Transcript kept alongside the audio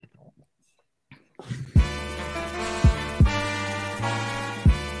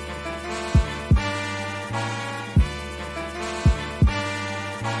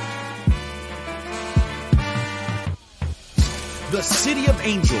the City of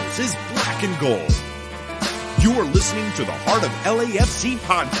Angels is black and gold. You are listening to the Heart of LAFC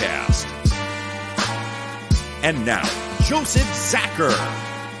podcast. And now, Joseph Zacher.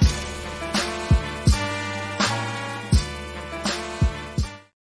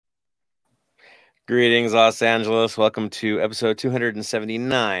 Greetings, Los Angeles. Welcome to episode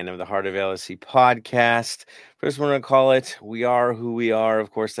 279 of the Heart of LAFC podcast. First, we're going to call it We Are Who We Are. Of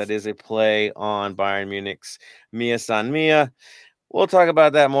course, that is a play on Bayern Munich's Mia San Mia. We'll talk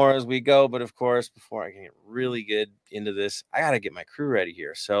about that more as we go. But of course, before I can get really good into this, I got to get my crew ready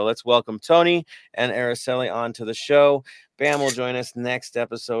here. So let's welcome Tony and Araceli onto the show. Bam will join us next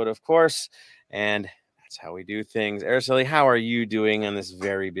episode, of course. And that's how we do things. Araceli, how are you doing on this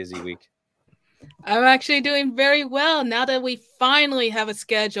very busy week? I'm actually doing very well now that we finally have a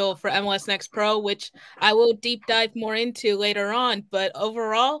schedule for MLS Next Pro, which I will deep dive more into later on. But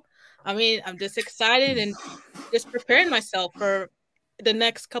overall, I mean, I'm just excited and just preparing myself for the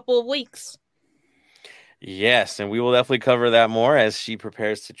next couple of weeks. Yes, and we will definitely cover that more as she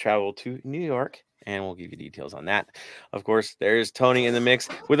prepares to travel to New York, and we'll give you details on that. Of course, there's Tony in the mix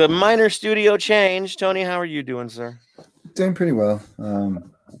with a minor studio change. Tony, how are you doing, sir? Doing pretty well.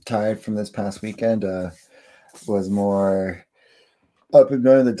 Tired from this past weekend. Was more up and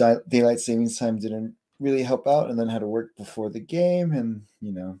going. The daylight savings time didn't really help out, and then had to work before the game, and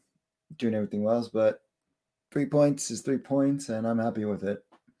doing everything else. But 3 points is 3 points, and I'm happy with it.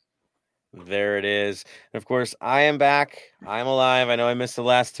 There it is. And of course, I am back. I'm alive. I know I missed the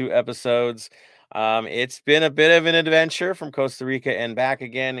last two episodes. It's been a bit of an adventure from Costa Rica and back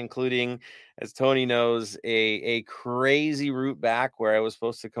again, including, as Tony knows, a crazy route back where I was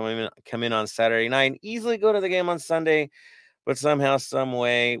supposed to come in on Saturday night and easily go to the game on Sunday, but somehow, some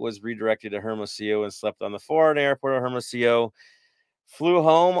way was redirected to Hermosillo and slept on the Florida airport of Hermosillo. Flew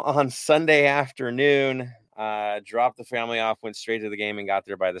home on Sunday afternoon, dropped the family off, went straight to the game and got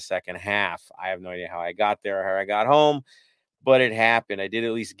there by the second half. I have no idea how I got there or how I got home, but it happened. I did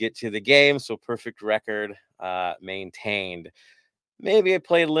at least get to the game, so perfect record maintained. Maybe I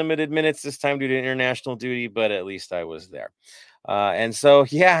played limited minutes this time due to international duty, but at least I was there. And so,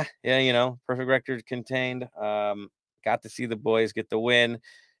 yeah, perfect record contained. Got to see the boys get the win,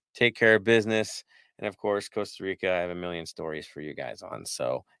 take care of business. And of course, Costa Rica, I have a million stories for you guys on.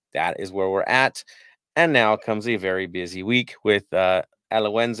 So that is where we're at. And now comes a very busy week with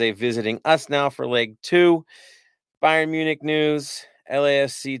Alajuelense visiting us now for leg 2. Bayern Munich news,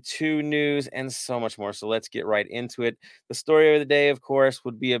 LAFC 2 news, and so much more. So let's get right into it. The story of the day, of course,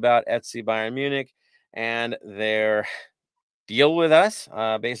 would be about FC Bayern Munich and their deal with us,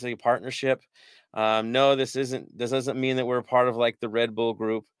 basically partnership. No, this doesn't mean that we're part of like the Red Bull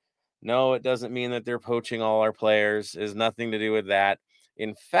group. No, it doesn't mean that they're poaching all our players. It has nothing to do with that.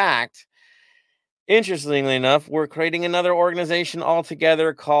 In fact, interestingly enough, we're creating another organization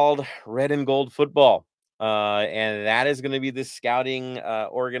altogether called Red and Gold Football. And that is going to be the scouting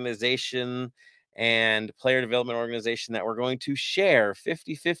organization and player development organization that we're going to share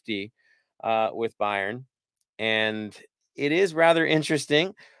 50-50 with Bayern. And it is rather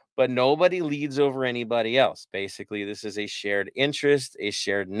interesting, but nobody leads over anybody else. Basically, this is a shared interest, a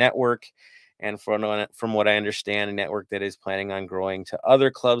shared network. And from what I understand, a network that is planning on growing to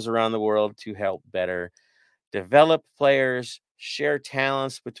other clubs around the world to help better develop players, share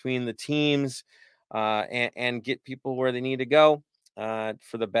talents between the teams, and get people where they need to go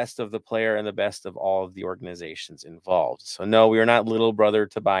for the best of the player and the best of all of the organizations involved. So no, we are not little brother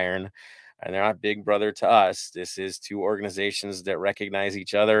to Bayern, and they're not big brother to us. This is two organizations that recognize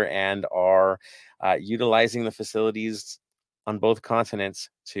each other and are utilizing the facilities on both continents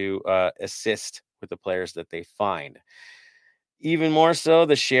to assist with the players that they find. Even more so,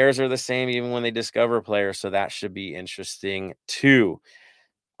 the shares are the same even when they discover players, so that should be interesting too.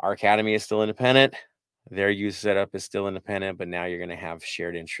 Our academy is still independent. Their youth setup is still independent, but now you're going to have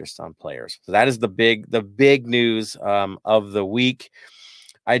shared interest on players. So that is the big news of the week.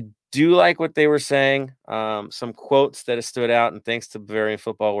 I do like what they were saying. Some quotes that have stood out, and thanks to Bavarian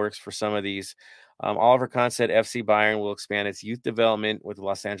Football Works for some of these. Oliver Kahn said FC Bayern will expand its youth development with the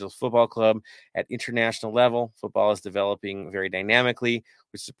Los Angeles Football Club at international level. Football is developing very dynamically,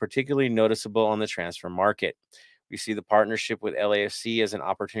 which is particularly noticeable on the transfer market. We see the partnership with LAFC as an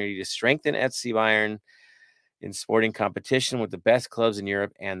opportunity to strengthen FC Bayern in sporting competition with the best clubs in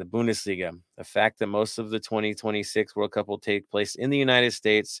Europe and the Bundesliga. The fact that most of the 2026 World Cup will take place in the United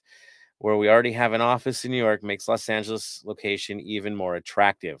States, where we already have an office in New York, makes Los Angeles location even more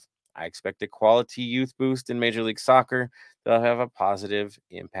attractive. I expect a quality youth boost in Major League Soccer that'll have a positive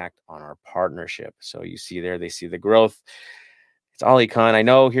impact on our partnership. So you see there, they see the growth. it's Ollie Kahn. I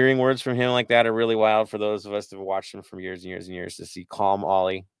know hearing words from him like that are really wild for those of us that have watched him for years and years and years. To see calm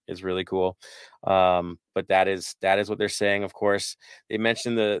Ollie is really cool. But that is what they're saying. Of course, they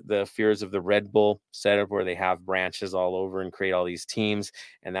mentioned the fears of the Red Bull setup where they have branches all over and create all these teams,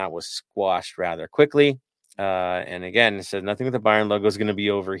 and that was squashed rather quickly. And again, it said nothing with the Bayern logo is going to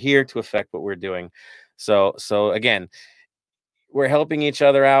be over here to affect what we're doing. So again, we're helping each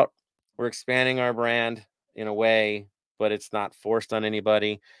other out. We're expanding our brand in a way, but it's not forced on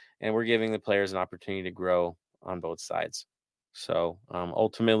anybody. And we're giving the players an opportunity to grow on both sides. So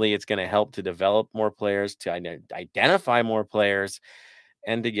ultimately, it's going to help to develop more players, to identify more players,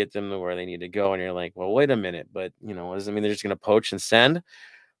 and to get them to where they need to go. And you're like, well, wait a minute. But, what does it mean? They're just going to poach and send?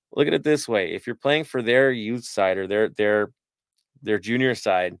 Look at it this way. If you're playing for their youth side or their junior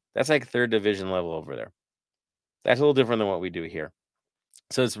side, that's like third division level over there. That's a little different than what we do here.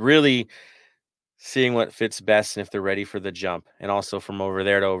 So it's really seeing what fits best and if they're ready for the jump. And also from over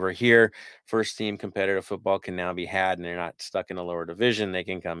there to over here, first team competitive football can now be had, and they're not stuck in a lower division. They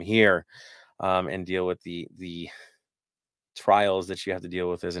can come here and deal with the trials that you have to deal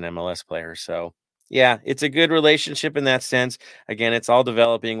with as an MLS player. So yeah, it's a good relationship in that sense. Again, it's all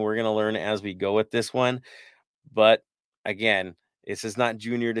developing. We're going to learn as we go with this one. But again, this is not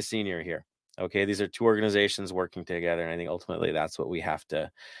junior to senior here. Okay, these are two organizations working together, and I think ultimately that's what we have to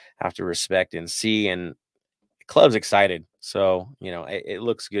respect and see. And the club's excited, so it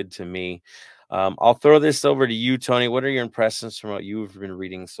looks good to me. I'll throw this over to you, Tony. What are your impressions from what you've been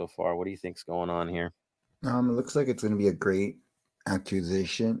reading so far? What do you think's going on here? It looks like it's going to be a great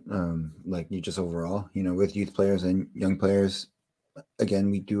acquisition, like you just overall, with youth players and young players. Again,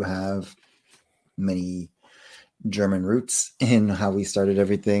 we do have many German roots in how we started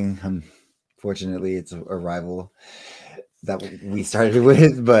everything. Fortunately, it's a rival that we started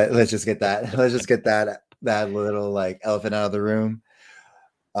with, but let's just get that little like elephant out of the room.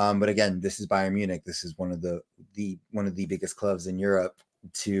 But again, this is Bayern Munich. This is one of the biggest clubs in Europe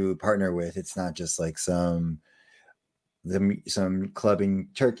to partner with. It's not just like some club in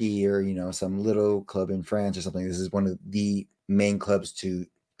Turkey or some little club in France or something. This is one of the main clubs to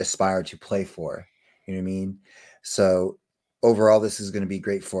aspire to play for. You know what I mean? So overall, this is going to be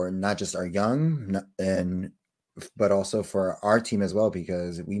great for not just our young but also for our team as well,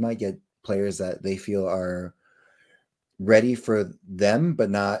 because we might get players that they feel are ready for them,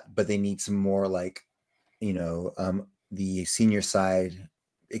 but they need some more the senior side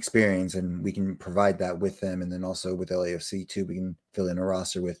experience, and we can provide that with them. And then also with LAFC too, we can fill in a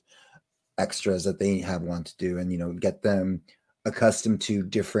roster with extras that they want to do, and get them accustomed to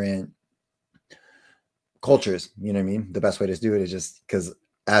different cultures. You know what I mean? The best way to do it is just because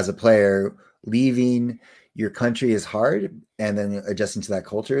as a player, leaving your country is hard, and then adjusting to that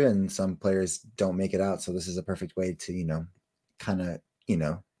culture, and some players don't make it out. So this is a perfect way to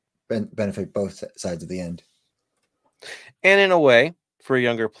benefit both sides of the end. And in a way, for a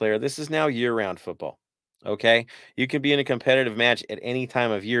younger player, this is now year-round football. Okay, you can be in a competitive match at any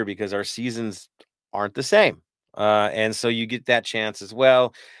time of year because our seasons aren't the same, and so you get that chance as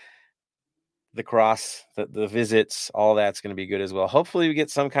well. The cross, the visits, all that's going to be good as well. Hopefully we get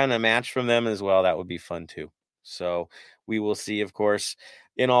some kind of match from them as well. That would be fun too. So we will see. Of course,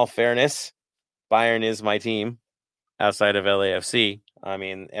 in all fairness, Bayern is my team outside of LAFC. I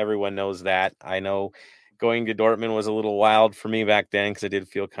mean, everyone knows that. I know going to Dortmund was a little wild for me back then because I did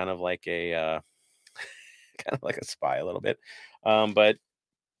feel kind of like a spy a little bit. But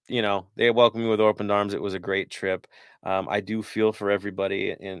they welcomed me with open arms. It was a great trip. I do feel for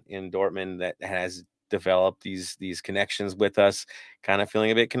everybody in Dortmund that has developed these connections with us, kind of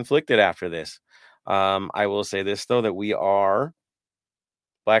feeling a bit conflicted after this. I will say this, though, that we are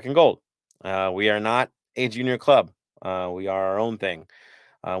black and gold. We are not a junior club. We are our own thing.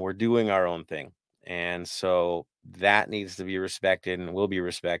 We're doing our own thing. And so that needs to be respected and will be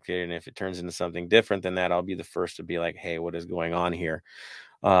respected. And if it turns into something different than that, I'll be the first to be like, hey, what is going on here?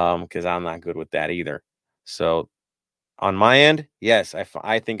 Because I'm not good with that either. So on my end, yes,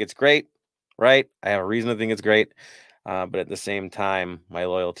 I think it's great, right? I have a reason to think it's great. But at the same time, my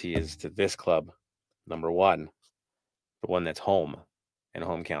loyalty is to this club, number one, the one that's home, and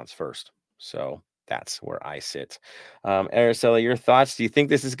home counts first. So that's where I sit. Araceli, your thoughts? Do you think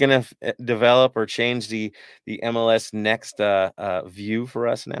this is going to develop or change the MLS next view for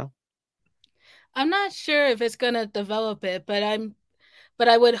us now? I'm not sure if it's going to develop it, but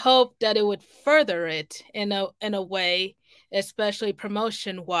I would hope that it would further it in a way, especially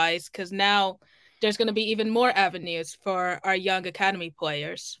promotion wise, because now there's going to be even more avenues for our young academy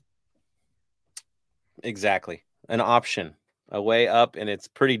players. Exactly. An option. a way up, and it's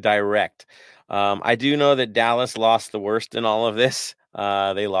pretty direct. I do know that Dallas lost the worst in all of this.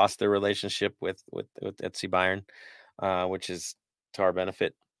 They lost their relationship with FC Bayern, which is to our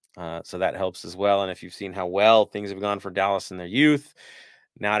benefit. So that helps as well. And if you've seen how well things have gone for Dallas in their youth,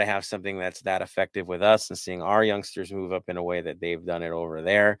 now to have something that's that effective with us and seeing our youngsters move up in a way that they've done it over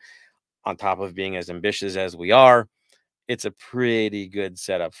there, on top of being as ambitious as we are, it's a pretty good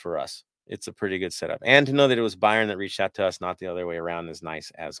setup for us. It's a pretty good setup. And to know that it was Bayern that reached out to us, not the other way around, is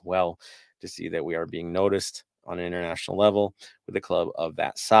nice as well, to see that we are being noticed on an international level with a club of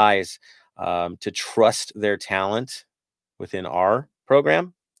that size. To trust their talent within our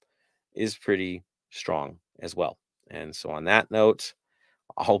program is pretty strong as well. And so on that note,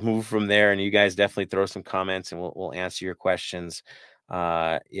 I'll move from there, and you guys definitely throw some comments, and we'll answer your questions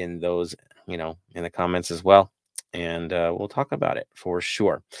in those, in the comments as well. And we'll talk about it for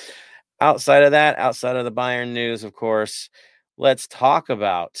sure. Outside of that, outside of the Bayern news, of course, let's talk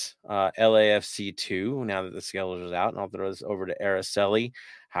about LAFC 2 now that the schedule is out. And I'll throw this over to Araceli.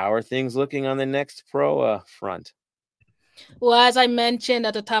 How are things looking on the Next Pro front? Well, as I mentioned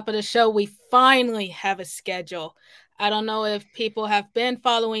at the top of the show, we finally have a schedule. I don't know if people have been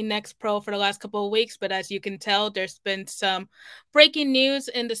following Next Pro for the last couple of weeks, but as you can tell, there's been some breaking news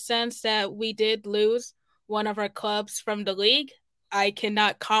in the sense that we did lose one of our clubs from the league. I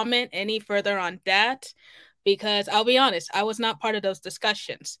cannot comment any further on that because I'll be honest, I was not part of those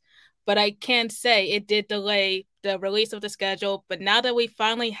discussions. But I can say it did delay the release of the schedule. But now that we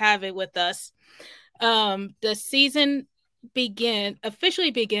finally have it with us, the season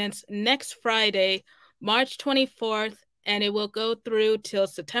officially begins next Friday, March 24th, and it will go through till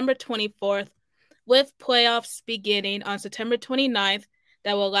September 24th, with playoffs beginning on September 29th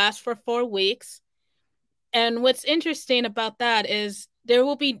that will last for 4 weeks. And what's interesting about that is there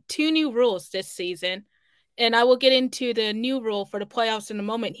will be 2 new rules this season, and I will get into the new rule for the playoffs in a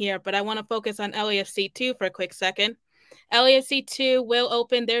moment here, but I want to focus on LAFC 2 for a quick second. LAFC 2 will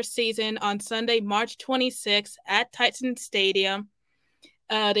open their season on Sunday, March 26th at Titan Stadium.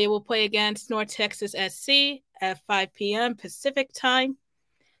 They will play against North Texas SC at 5 p.m. Pacific time.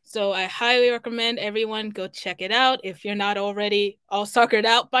 So I highly recommend everyone go check it out if you're not already all suckered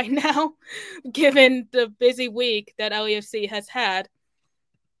out by now, given the busy week that LAFC has had.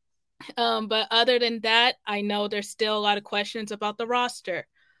 But other than that, I know there's still a lot of questions about the roster.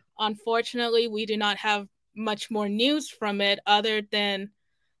 Unfortunately, we do not have much more news from it other than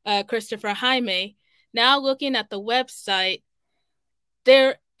Christopher Jaime. Now looking at the website,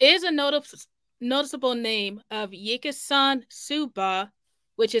 there is a noticeable name of Yikasan Suba,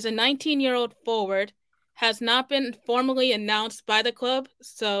 which is a 19-year-old forward, has not been formally announced by the club,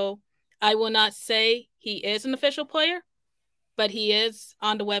 so I will not say he is an official player, but he is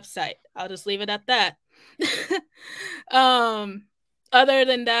on the website. I'll just leave it at that. Other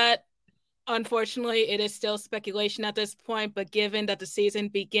than that, unfortunately, it is still speculation at this point, but given that the season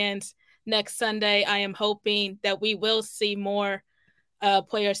begins next Sunday, I am hoping that we will see more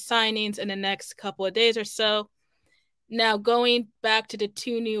player signings in the next couple of days or so. Now, going back to the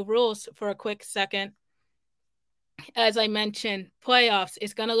 2 new rules for a quick second, as I mentioned, playoffs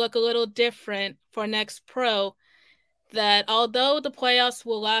is going to look a little different for Next Pro, that although the playoffs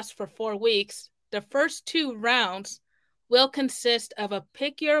will last for 4 weeks, the first 2 rounds will consist of a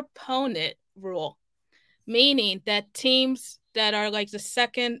pick your opponent rule, meaning that teams that are like the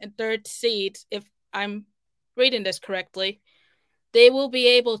 2nd and 3rd seeds, if I'm reading this correctly, they will be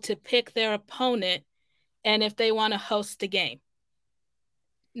able to pick their opponent and if they want to host the game.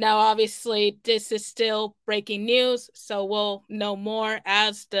 Now, obviously, this is still breaking news, so we'll know more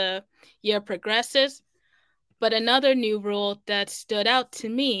as the year progresses. But another new rule that stood out to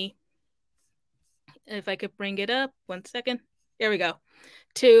me, if I could bring it up, 1 second. There we go.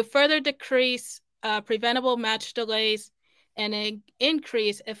 To further decrease preventable match delays and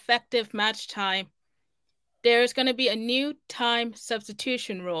increase effective match time, there's going to be a new time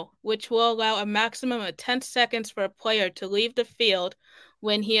substitution rule, which will allow a maximum of 10 seconds for a player to leave the field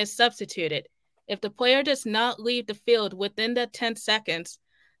when he is substituted. If the player does not leave the field within the 10 seconds,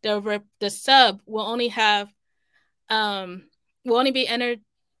 the sub will only have will only be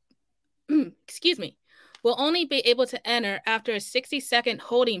able to enter after a 60-second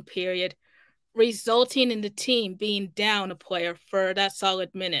holding period, resulting in the team being down a player for that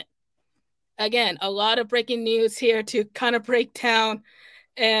solid minute. Again, a lot of breaking news here to kind of break down,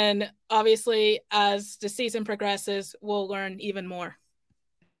 and obviously as the season progresses, we'll learn even more.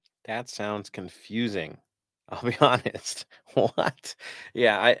 That sounds confusing. I'll be honest. What?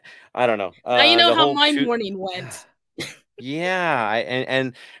 Yeah, I don't know. Now you know how my morning went.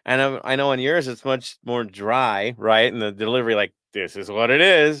 Yeah, I know on yours it's much more dry, right? And the delivery, like, this is what it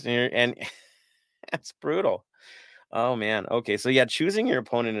is, and that's brutal. Oh man. Okay, so yeah, choosing your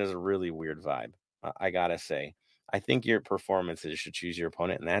opponent is a really weird vibe. I gotta say, I think your performances should choose your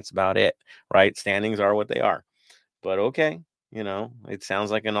opponent, and that's about it, right? Standings are what they are. But okay, it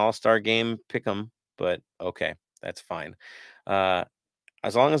sounds like an all-star game pick 'em, but okay, that's fine. Uh,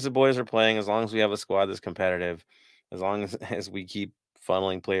 as long as the boys are playing, as long as we have a squad that's competitive, as long as, as we keep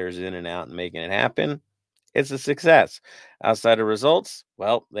funneling players in and out and making it happen, it's a success. Outside of results,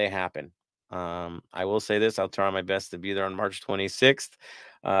 well, they happen. I will say this: I'll try my best to be there on March 26th,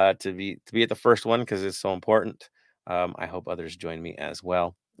 to be at the first one because it's so important. I hope others join me as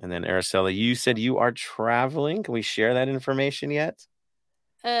well. And then Araceli, you said you are traveling. Can we share that information yet?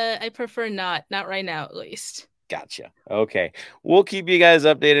 I prefer not right now, at least. Gotcha. Okay. We'll keep you guys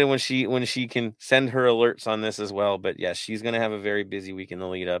updated when she can send her alerts on this as well. But yes, she's gonna have a very busy week in the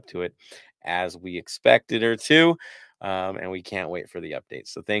lead up to it, as we expected her to. And we can't wait for the updates.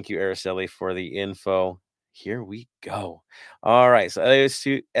 So thank you, Araceli, for the info. Here we go. All right. So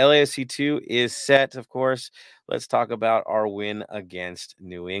LAFC2 is set, of course. Let's talk about our win against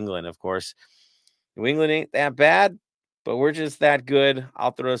New England. Of course, New England ain't that bad, but we're just that good.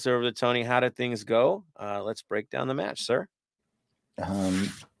 I'll throw this over to Tony. How did things go? Let's break down the match, sir.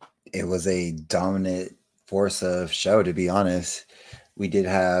 It was a dominant force of show, to be honest. We did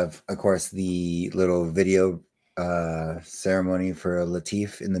have, of course, the little video ceremony for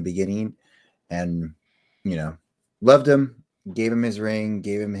Latif in the beginning, and loved him, gave him his ring,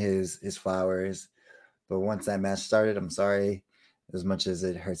 gave him his flowers. But once that match started, I'm sorry, as much as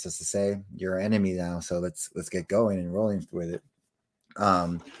it hurts us to say, you're our enemy now. So let's get going and rolling with it.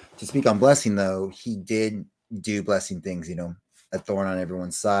 To speak on Blessing, though, he did do Blessing things, a thorn on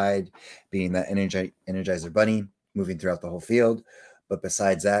everyone's side, being that Energizer Bunny, moving throughout the whole field. But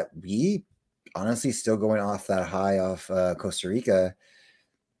besides that, we honestly still going off that high off Costa Rica,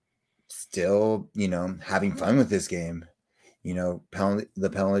 still, having fun with this game. The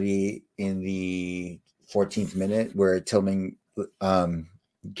penalty in the 14th minute where Tillman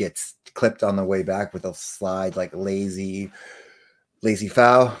gets clipped on the way back with a slide, like lazy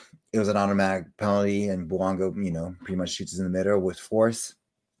foul. It was an automatic penalty, and Bouanga, pretty much shoots in the middle with force,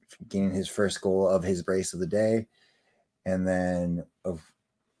 getting his first goal of his brace of the day. And then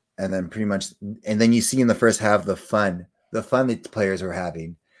pretty much, and then you see in the first half the fun that the players were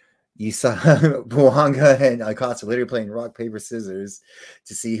having. You saw Bouanga and Acosta literally playing rock, paper, scissors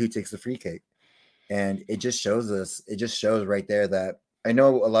to see who takes the free kick. And it just shows right there that I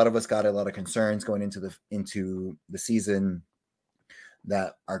know a lot of us got a lot of concerns going into the season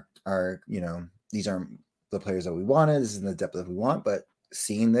that are these aren't the players that we wanted. This isn't the depth that we want. But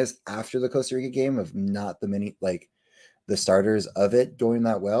seeing this after the Costa Rica game of not the many, like the starters of it doing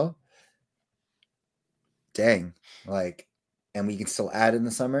that well, dang, and we can still add in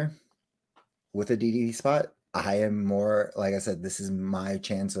the summer with a DD spot. I am more, like I said, this is my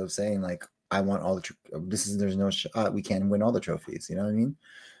chance of saying, like, I want all there's no shot we can win all the trophies. You know what I mean?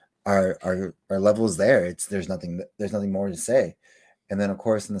 Our level is there. There's nothing more to say. And then, of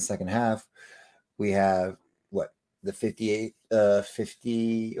course, in the second half, we have the 67th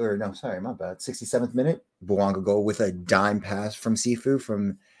minute, Bouanga goal with a dime pass from Sifu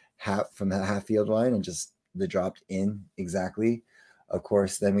from the half field line, and just the dropped in exactly. Of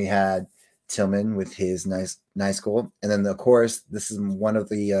course, then we had Tillman with his nice goal, and then of course this is one of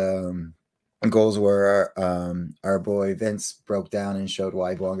the goals where our boy Vince broke down and showed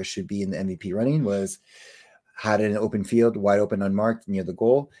why Bouanga should be in the MVP running. Was had it in an open field, wide open, unmarked near the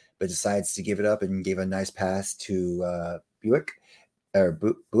goal, but decides to give it up and gave a nice pass to Buick and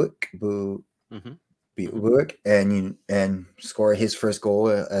score his first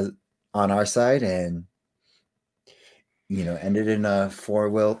goal on our side, and ended in a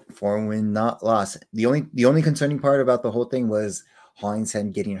 4-win not loss. The only concerning part about the whole thing was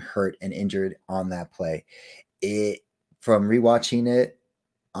Hollingshead getting hurt and injured on that play. From rewatching it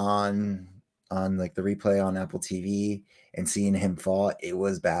on like the replay on Apple TV and seeing him fall, it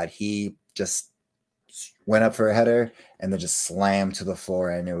was bad. He just went up for a header and then just slammed to the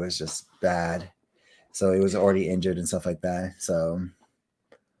floor, and it was just bad. So he was already injured and stuff like that. So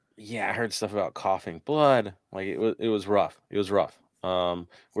yeah, I heard stuff about coughing blood. Like it was rough. It was rough.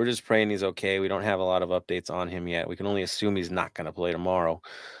 We're just praying he's okay. We don't have a lot of updates on him yet. We can only assume he's not going to play tomorrow.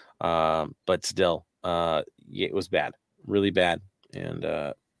 But still, yeah, it was bad, really bad. And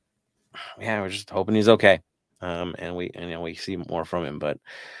yeah, we're just hoping he's okay. And we see more from him. But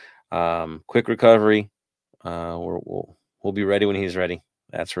quick recovery. We'll be ready when he's ready.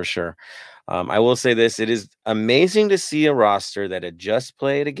 That's for sure. I will say this. It is amazing to see a roster that had just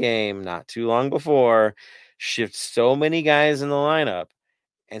played a game not too long before shift so many guys in the lineup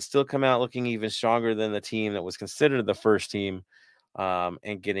and still come out looking even stronger than the team that was considered the first team,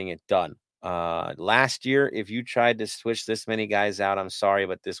 and getting it done. Last year, if you tried to switch this many guys out, I'm sorry,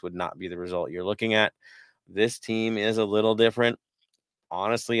 but this would not be the result you're looking at. This team is a little different.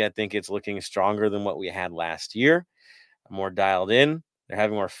 Honestly, I think it's looking stronger than what we had last year. More dialed in. They're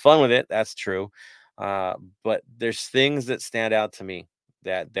having more fun with it. That's true. But there's things that stand out to me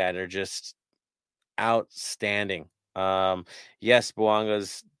that are just outstanding. Yes,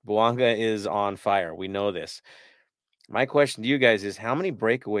 Bouanga is on fire. We know this. My question to you guys is, how many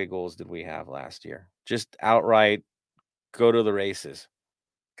breakaway goals did we have last year? Just outright go to the races.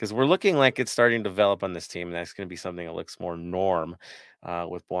 Because we're looking like it's starting to develop on this team. And that's going to be something that looks more norm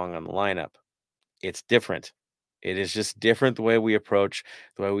with Bouanga on the lineup. It's different. It is just different the way we approach,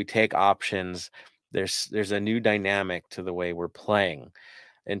 the way we take options. There's a new dynamic to the way we're playing.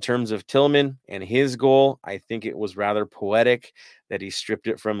 In terms of Tillman and his goal, I think it was rather poetic that he stripped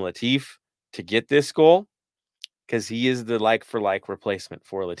it from Latif to get this goal, because he is the like-for-like replacement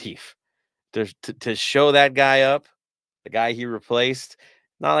for Latif. To show that guy up, the guy he replaced,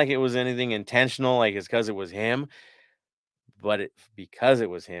 not like it was anything intentional, like it's because it was him, but because it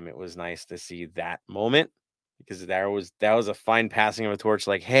was him, it was nice to see that moment, because that was a fine passing of a torch.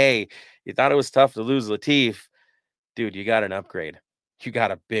 Like, hey, you thought it was tough to lose Latif, dude, you got an upgrade. You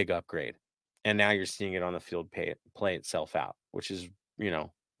got a big upgrade. And now you're seeing it on the field play itself out, which is,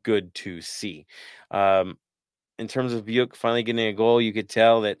 good to see. In terms of Buick finally getting a goal, you could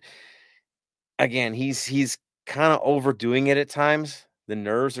tell that, again, he's kind of overdoing it at times. The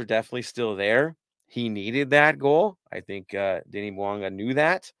nerves are definitely still there. He needed that goal. I think Denis Bouanga knew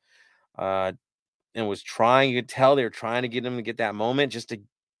that, and was trying. You could tell they were trying to get him to get that moment just to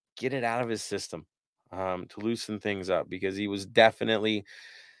get it out of his system, to loosen things up, because he was definitely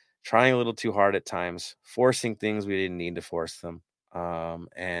trying a little too hard at times, forcing things we didn't need to force them.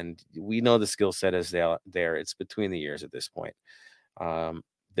 And we know the skill set is there. It's between the years at this point.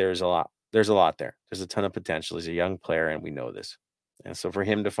 There's a lot there. There's a ton of potential. He's a young player, and we know this. And so for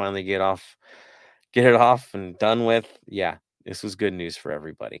him to finally get it off and done with, yeah, this was good news for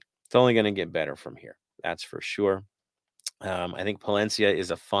everybody. It's only going to get better from here. That's for sure. I think Palencia is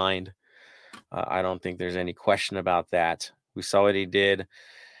a find. I don't think there's any question about that. We saw what he did.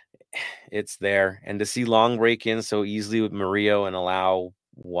 It's there. And to see Long break in so easily with Murillo and allow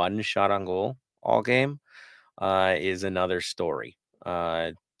one shot on goal all game is another story.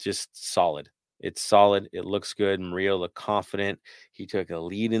 Just solid. It's solid. It looks good. Murillo looked confident. He took a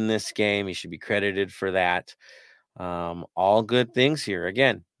lead in this game. He should be credited for that. All good things here.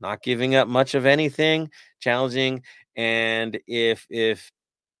 Again, not giving up much of anything, challenging. And if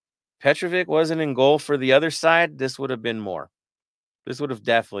Petrovic wasn't in goal for the other side, this would have been more. This would have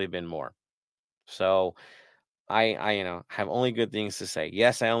definitely been more. So I have only good things to say.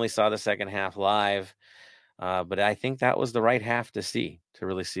 Yes, I only saw the second half live, but I think that was the right half to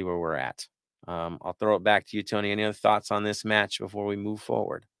really see where we're at. I'll throw it back to you, Tony. Any other thoughts on this match before we move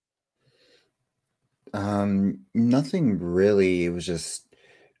forward? Nothing really. It was just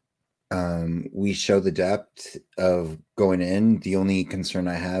we show the depth of going in. The only concern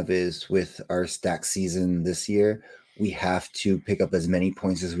I have is with our stack season this year, we have to pick up as many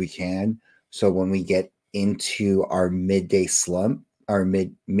points as we can. So when we get into our midday slump, our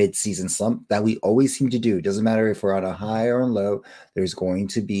mid-season slump that we always seem to do, it doesn't matter if we're on a high or on low, there's going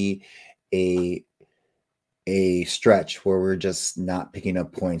to be a stretch where we're just not picking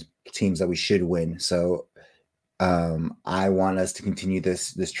up points, teams that we should win. So I want us to continue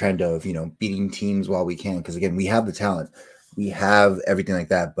this trend of, beating teams while we can. Because again, we have the talent, we have everything like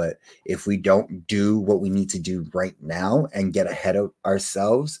that. But if we don't do what we need to do right now and get ahead of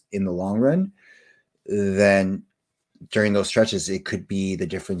ourselves in the long run, then during those stretches, it could be the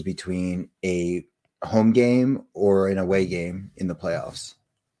difference between a home game or an away game in the playoffs.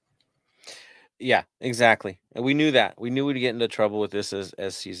 Yeah, exactly. And we knew that. We knew we'd get into trouble with this as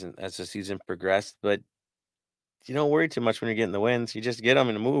the season progressed. But you don't worry too much when you're getting the wins. You just get them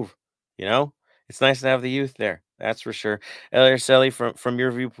and move. It's nice to have the youth there. That's for sure. Araceli, from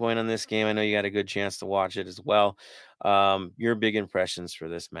your viewpoint on this game, I know you got a good chance to watch it as well. Your big impressions for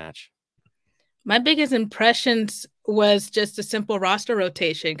this match? My biggest impressions was just a simple roster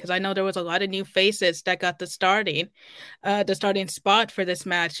rotation, because I know there was a lot of new faces that got the starting spot for this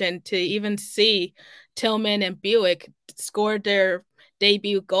match. And to even see Tillman and Buick scored their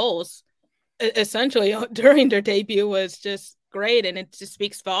debut goals essentially during their debut was just great. And it just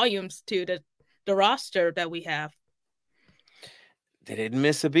speaks volumes to the roster that we have. They didn't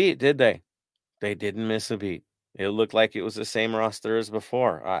miss a beat, did they? They didn't miss a beat. It looked like it was the same roster as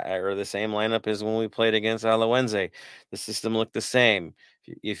before, or the same lineup as when we played against Alajuelense. The system looked the same.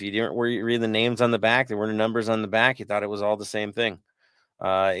 If you didn't read the names on the back, there weren't numbers on the back. You thought it was all the same thing.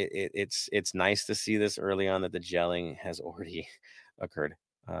 It's nice to see this early on that the gelling has already occurred.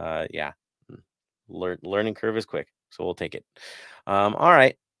 Yeah, learning curve is quick, so we'll take it. All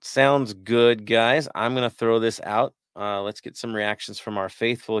right, sounds good, guys. I'm gonna throw this out. Let's get some reactions from our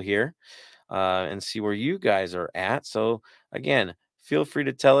faithful here. And see where you guys are at. So again, feel free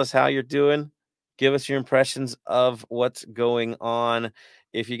to tell us how you're doing. Give us your impressions of what's going on.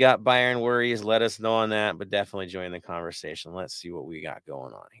 If you got Bayern worries, let us know on that, but definitely join the conversation. Let's see what we got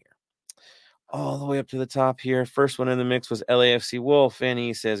going on here. All the way up to the top here. First one in the mix was LAFC Wolf, and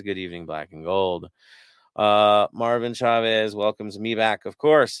he says, good evening, Black and Gold. Marvin Chavez welcomes me back, of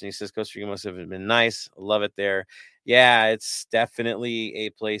course. And he says, Costa Rica must have been nice. Love it there. Yeah, it's definitely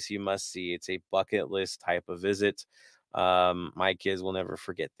a place you must see. It's a bucket list type of visit. My kids will never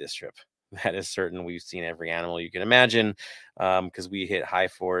forget this trip. That is certain. We've seen every animal you can imagine because we hit high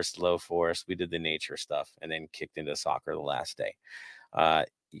forest, low forest. We did the nature stuff and then kicked into soccer the last day.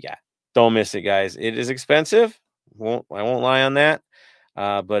 Yeah, don't miss it, guys. It is expensive. I won't lie on that,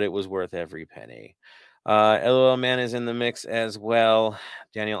 but it was worth every penny. LOL Man is in the mix as well.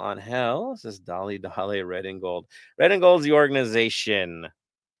 Daniel Angel says Dolly Red and Gold. Red and Gold's the organization.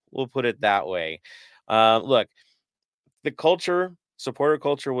 We'll put it that way. Look, the supporter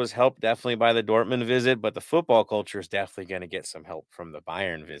culture was helped definitely by the Dortmund visit, but the football culture is definitely going to get some help from the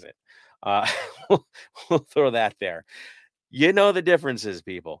Bayern visit. We'll throw that there. You know the differences,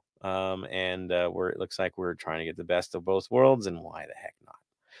 people. And it looks like we're trying to get the best of both worlds, and why the heck not?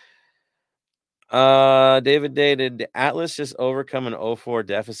 David Day, did Atlas just overcome an 0-4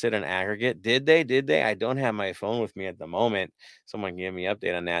 deficit in aggregate? Did they? I don't have my phone with me at the moment. Someone give me an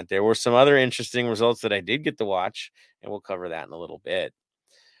update on that. There were some other interesting results that I did get to watch, and we'll cover that in a little bit.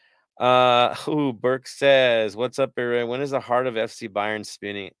 Burke says, what's up, everyone? When is the Heart of FC Bayern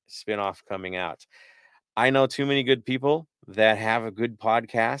spin-off coming out? I know too many good people that have a good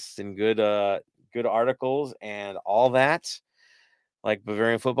podcast and good articles and all that, like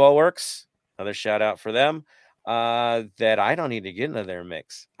Bavarian Football Works. Another shout out for them, that I don't need to get into their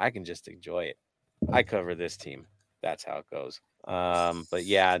mix. I can just enjoy it. I cover this team. That's how it goes. But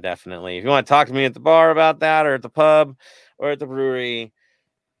yeah, definitely. If you want to talk to me at the bar about that, or at the pub, or at the brewery,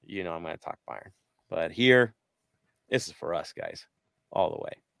 I'm going to talk Bayern. But here, this is for us, guys, all the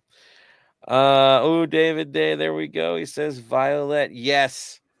way. David Day, there we go. He says Violet.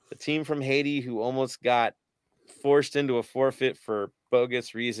 Yes, the team from Haiti who almost got forced into a forfeit for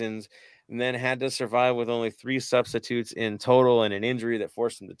bogus reasons, and then had to survive with only 3 substitutes in total and an injury that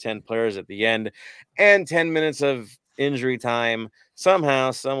forced them to 10 players at the end and 10 minutes of injury time,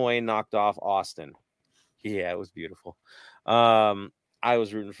 somehow, some way knocked off Austin. Yeah, it was beautiful. I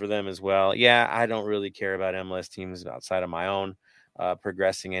was rooting for them as well. Yeah, I don't really care about MLS teams outside of my own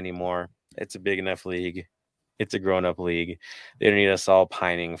progressing anymore. It's a big enough league. It's a grown-up league. They don't need us all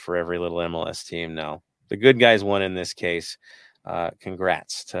pining for every little MLS team. No, the good guys won in this case.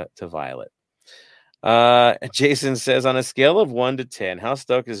 Congrats to Violet. Jason says, on a scale of 1 to 10, how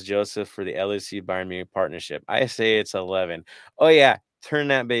stoked is Joseph for the LAC Bayern Munich partnership? I say it's 11. Oh yeah, turn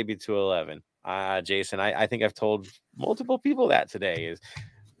that baby to 11. Jason, I think I've told multiple people that today. Is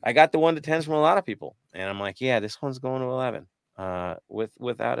I got the 1 to 10s from a lot of people, and I'm like, yeah, this one's going to 11.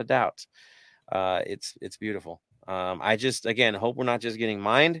 Without a doubt. It's beautiful. I just, again, hope we're not just getting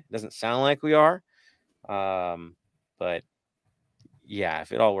mined. It doesn't sound like we are. But yeah,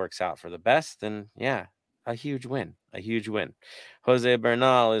 if it all works out for the best, then yeah, a huge win. Jose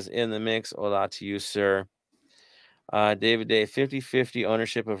Bernal is in the mix. Hola to you, sir. David Day, 50-50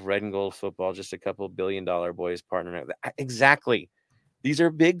 ownership of red and gold football. Just a couple $1 billion boys partnering. Exactly. These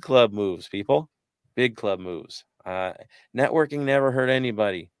are big club moves, people. Big club moves. Networking never hurt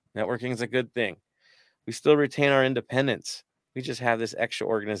anybody. Networking is a good thing. We still retain our independence. We just have this extra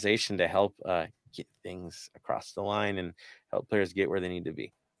organization to help get things across the line and help players get where they need to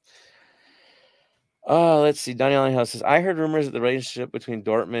be. Let's see. Daniel House says, I heard rumors that the relationship between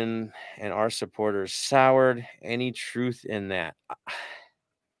Dortmund and our supporters soured. Any truth in that?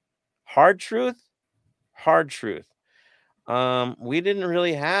 Hard truth. We didn't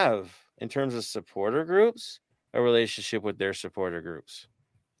really have, in terms of supporter groups, a relationship with their supporter groups.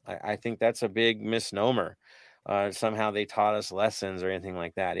 I think that's a big misnomer. Somehow they taught us lessons or anything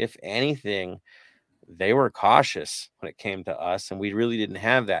like that. If anything, they were cautious when it came to us, and we really didn't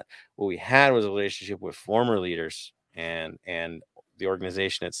have that. What we had was a relationship with former leaders and the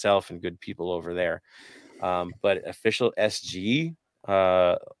organization itself and good people over there. But official SG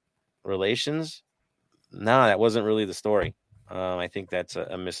relations. No, that wasn't really the story. I think that's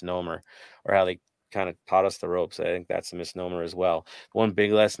a misnomer, or how they kind of taught us the ropes. I think that's a misnomer as well. One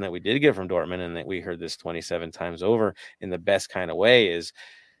big lesson that we did get from Dortmund, and that we heard this 27 times over in the best kind of way, is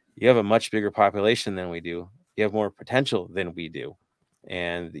you have a much bigger population than we do. You have more potential than we do.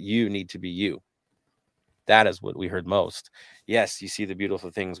 And you need to be you. That is what we heard most. Yes, you see the beautiful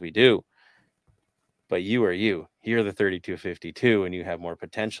things we do, but you are you. You're the 3252, and you have more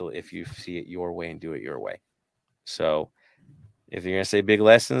potential if you see it your way and do it your way. So if you're going to say big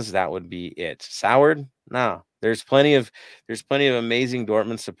lessons, that would be it. Soured? No. There's plenty of amazing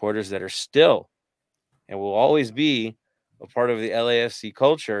Dortmund supporters that are still and will always be a part of the LAFC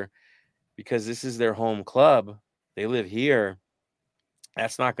culture, because this is their home club. They live here.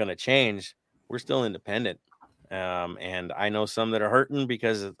 That's not going to change. We're still independent. And I know some that are hurting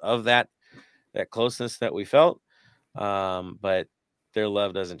because of that closeness that we felt. But their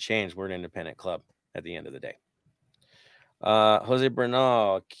love doesn't change. We're an independent club at the end of the day. Jose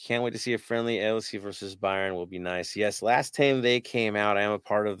Bernal, can't wait to see a friendly LC versus Bayern. Will be nice. Yes, last time they came out, I am a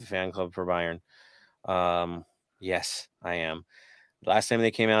part of the fan club for Bayern. Yes, I am. Last time they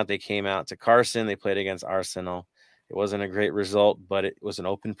came out to Carson. They played against Arsenal. It wasn't a great result, but it was an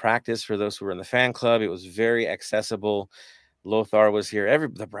open practice for those who were in the fan club. It was very accessible. Lothar was here.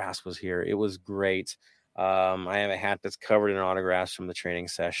 The brass was here. It was great. I have a hat that's covered in autographs from the training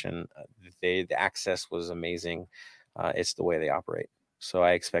session. The access was amazing. It's the way they operate. So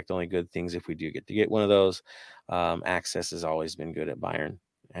I expect only good things if we do get one of those. Access has always been good at Bayern,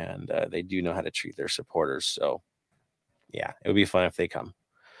 and they do know how to treat their supporters. So yeah, it would be fun if they come.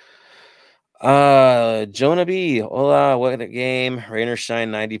 Jonah B. Hola, what a game. Rain or shine,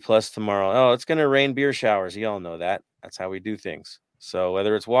 90 plus tomorrow. Oh, it's going to rain beer showers. You all know that. That's how we do things. So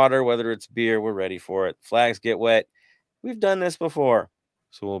whether it's water, whether it's beer, we're ready for it. Flags get wet. We've done this before,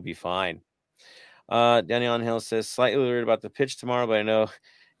 so we'll be fine. Daniel Hill says, slightly worried about the pitch tomorrow, but I know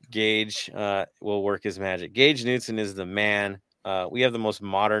Gage will work his magic. Gage Newton is the man. We have the most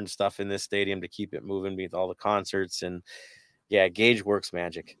modern stuff in this stadium to keep it moving with all the concerts. And yeah, Gage works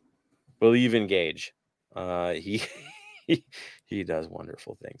magic. Believe in Gage. He does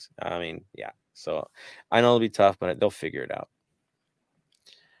wonderful things. I mean, yeah. So I know it'll be tough, but they'll figure it out.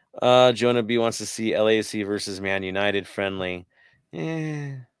 Jonah B wants to see LAC versus Man United friendly.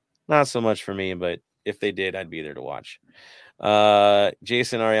 Not so much for me, but if they did, I'd be there to watch.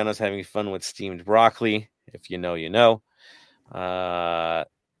 Jason Ariano's having fun with steamed broccoli. If you know, you know.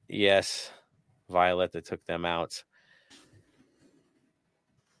 Yes, Violetta took them out.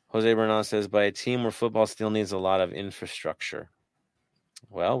 Jose Bernal says, by a team where football still needs a lot of infrastructure.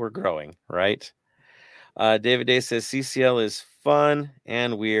 Well, we're growing, right? David Day says, CCL is fun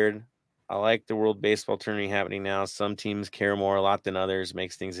and weird. I like the World Baseball Tournament happening now. Some teams care more a lot than others,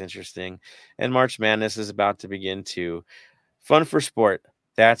 makes things interesting. And March Madness is about to begin too. Fun for sport,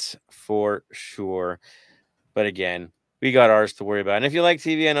 that's for sure. But again, we got ours to worry about. And if you like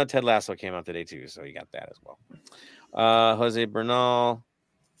TV, I know Ted Lasso came out today too, so you got that as well. Jose Bernal,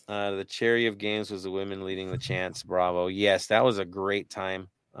 the cherry of games was the women leading the chants. Bravo. Yes, that was a great time.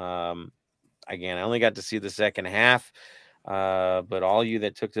 Again, I only got to see the second half, but all you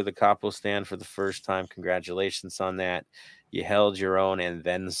that took to the Capo stand for the first time, congratulations on that. You held your own and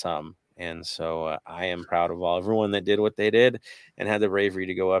then some. And so I am proud of everyone that did what they did and had the bravery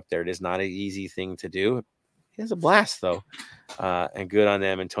to go up there. It is not an easy thing to do. It is a blast, though, and good on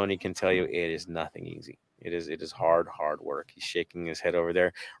them. And Tony can tell you it is nothing easy. It is hard work. He's shaking his head over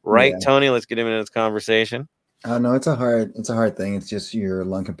there. Right, yeah. Tony, let's get him into this conversation. No, it's a hard thing. It's just your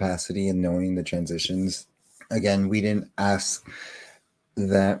lung capacity and knowing the transitions. Again, we didn't ask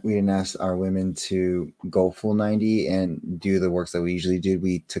our women to go full 90 and do the works that we usually do.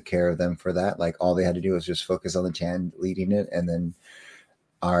 We took care of them for that. Like, all they had to do was just focus on the chant leading it, and then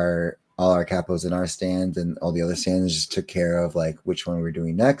all our capos in our stand and all the other stands just took care of like which one we're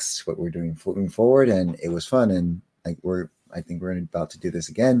doing next, what we're doing moving forward, and it was fun. And like I think we're about to do this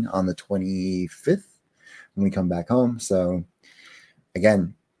again on the 25th when we come back home. So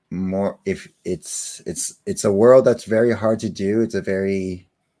again, more if it's a world that's very hard to do. It's a very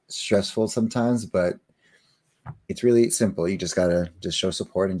stressful sometimes, but it's really simple. You just gotta show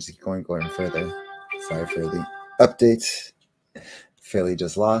support and just keep going further. Sorry for the update. Philly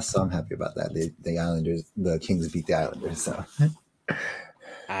just lost, so I'm happy about that. The Islanders, the Kings beat the Islanders. So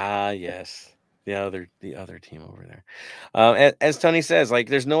yes, the other team over there. As Tony says, like,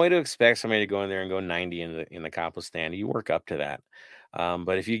 there's no way to expect somebody to go in there and go 90 in the Capo stand. You work up to that.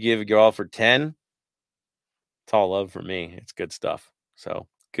 But if you give your all for 10, it's all love for me. It's good stuff. So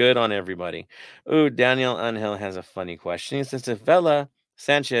Good on everybody. Ooh, Daniel Angel has a funny question. He says, if Vela,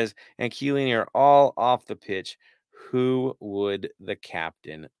 Sanchez, and Chiellini are all off the pitch, who would the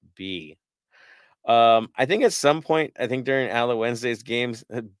captain be? I think at some point, I think during Ala Wednesday's games,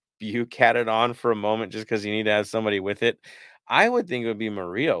 Buke had it on for a moment just because you need to have somebody with it. I would think it would be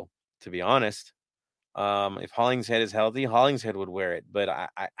Murillo, to be honest. If Hollingshead is healthy, Hollingshead would wear it. But I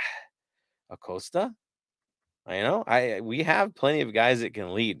Acosta, we have plenty of guys that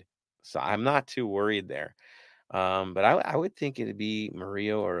can lead, so I'm not too worried there. But I would think it'd be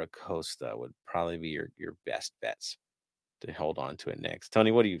Murillo or Acosta would probably be your best bets to hold on to it next.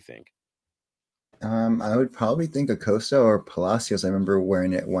 Tony, what do you think? I would probably think Acosta or Palacios. I remember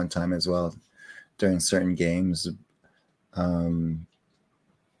wearing it one time as well during certain games. I'm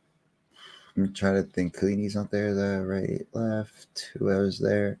trying to think. Chiellini's not there. The right, left. Whoever's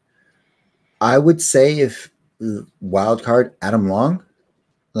there. I would say if wild card Adam Long,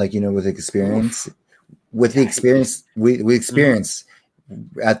 with experience. Oof. With the experience we experience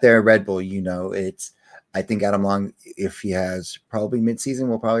at their Red Bull, I think Adam Long, if he has probably midseason,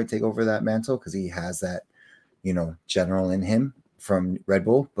 will probably take over that mantle because he has that, general in him from Red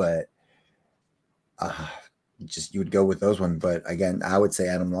Bull. But you would go with those ones. But again, I would say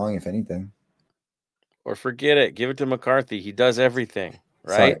Adam Long, if anything. Or forget it. Give it to McCarthy. He does everything,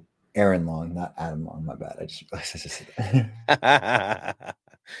 right? Sorry, Aaron Long, not Adam Long. My bad.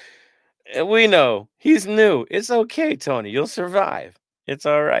 We know he's new. It's okay, Tony. You'll survive. It's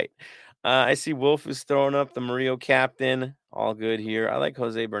all right. I see Wolf is throwing up the Murillo captain. All good here. I like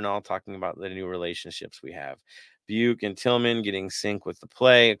Jose Bernal talking about the new relationships we have. Buke and Tillman getting sync with the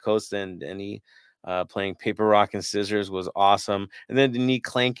play. Acosta and Denny playing paper, rock, and scissors was awesome. And then Denis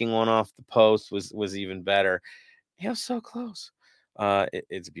clanking one off the post was even better. He was so close.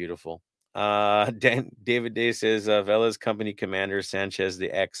 It's beautiful. David Day says Vela's company commander, Sanchez the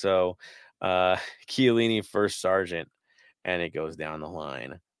XO, Chiellini first sergeant, and it goes down the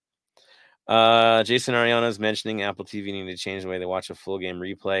line. Jason Ariana is mentioning Apple TV needing to change the way they watch a full game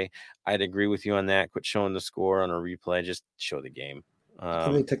replay. I'd agree with you on that. Quit showing the score on a replay. Just show the game.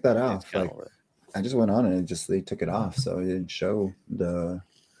 They took that off. I just went on and they took it off, so it didn't show the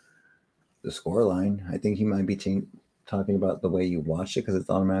score line. I think he might be talking about the way you watch it because it's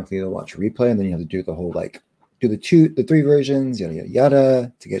automatically to watch replay, and then you have to do the whole do the three versions, yada yada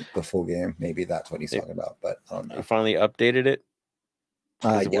yada, to get the full game. Maybe that's what he's talking about, but I don't know. You finally updated it.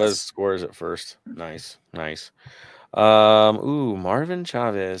 It yes. was scores at first. Nice. Marvin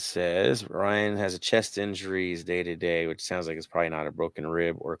Chavez says Ryan has a chest injuries day to day, which sounds like it's probably not a broken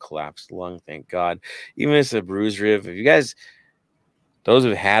rib or collapsed lung. Thank God. Even if it's a bruised rib, if you guys, those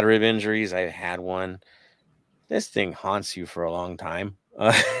who've had rib injuries, I've had one. This thing haunts you for a long time.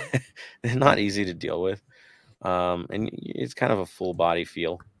 It's not easy to deal with. And it's kind of a full body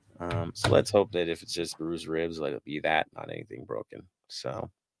feel. So let's hope that if it's just bruised ribs, let it be that, not anything broken.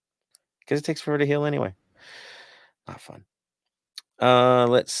 So, because it takes forever to heal anyway. Not fun.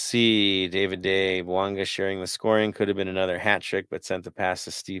 Let's see. David Day, Bwanga sharing the scoring. Could have been another hat trick, but sent the pass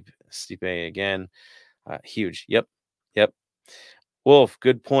to Stipe again. Huge. Yep. Wolf,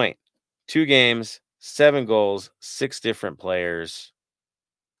 good point. 2 games, 7 goals, 6 different players.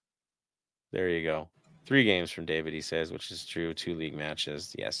 There you go. 3 games from David, he says, which is true. 2 league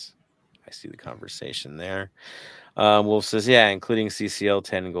matches. Yes, I see the conversation there. Wolf says, yeah, including CCL,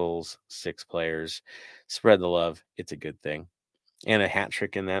 10 goals, 6 players. Spread the love. It's a good thing. And a hat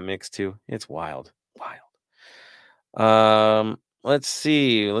trick in that mix, too. It's wild. Let's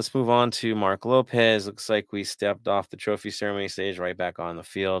see. Let's move on to Mark Lopez. Looks like we stepped off the trophy ceremony stage right back on the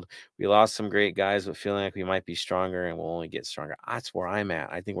field. We lost some great guys, but feeling like we might be stronger and we'll only get stronger. That's where I'm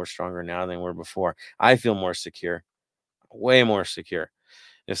at. I think we're stronger now than we were before. I feel more secure. Way more secure.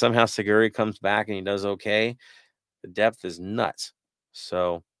 If somehow Seguri comes back and he does okay, the depth is nuts.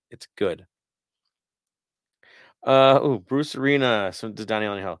 So it's good. Bruce Arena, so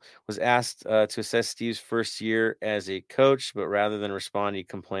Daniel Hill, was asked to assess Steve's first year as a coach, but rather than respond, he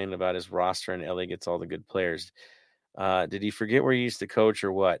complained about his roster and LA gets all the good players. Did he forget where he used to coach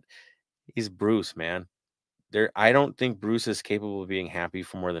or what? He's Bruce, man. I don't think Bruce is capable of being happy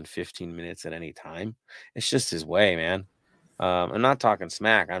for more than 15 minutes at any time. It's just his way, man. I'm not talking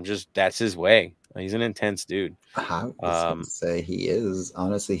smack. That's his way. He's an intense dude. I was gonna say he is.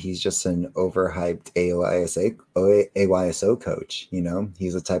 Honestly, he's just an overhyped AYSO coach.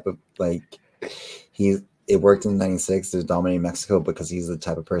 He's the type of it worked in '96 to dominate Mexico because he's the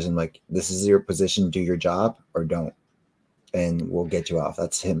type of person this is your position, do your job or don't, and we'll get you off.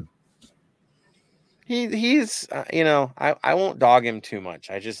 That's him. He's I won't dog him too much.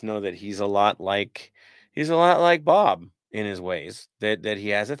 I just know that he's a lot like Bob. in his ways, that he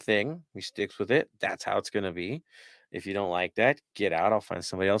has a thing, he sticks with it. That's how it's going to be. If you don't like that, get out. I'll find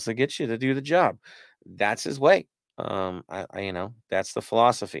somebody else to get you to do the job. That's his way. That's the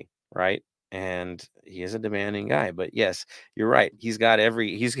philosophy, right? And he is a demanding guy. But yes, you're right. He's got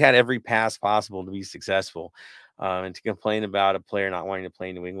every pass possible to be successful. And to complain about a player not wanting to play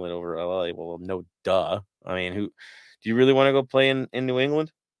in New England over LA, well, no, duh. I mean, who do you really want to go play in New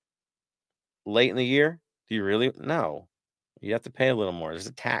England late in the year? Do you really? No. You have to pay a little more. There's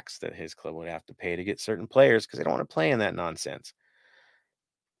a tax that his club would have to pay to get certain players because they don't want to play in that nonsense.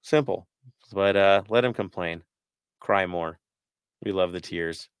 Simple. But let him complain. Cry more. We love the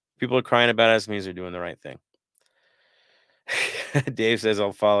tears. People are crying about us means they're doing the right thing. Dave says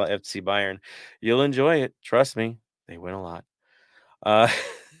I'll follow FC Bayern. You'll enjoy it. Trust me. They win a lot.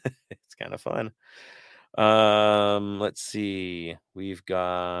 It's kind of fun. Let's see. We've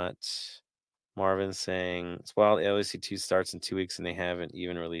got Marvin saying it's wild. LAC 2 starts in 2 weeks and they haven't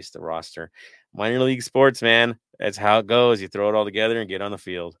even released the roster. Minor league sports, man. That's how it goes. You throw it all together and get on the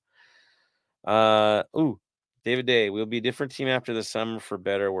field. David Day, we'll be a different team after the summer for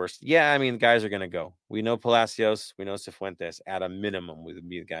better or worse. Yeah, I mean, guys are going to go. We know Palacios. We know Cifuentes. At a minimum, we would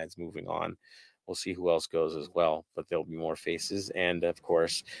be the guys moving on. We'll see who else goes as well, but there'll be more faces. And, of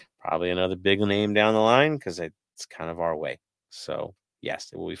course, probably another big name down the line because it's kind of our way. So, yes,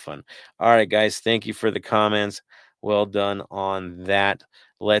 it will be fun. All right, guys, thank you for the comments. Well done on that.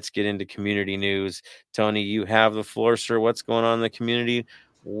 Let's get into community news. Tony, you have the floor, sir. What's going on in the community?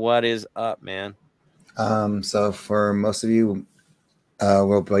 What is up, man? So for most of you,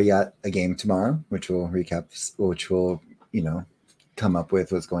 we'll be at a game tomorrow, which will come up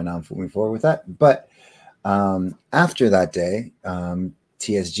with what's going on moving forward with that. But after that day,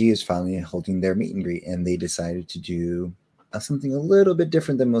 TSG is finally holding their meet and greet, and they decided to do something a little bit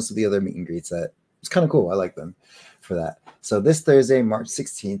different than most of the other meet and greets. That it's kind of cool. I like them for that. So this Thursday, March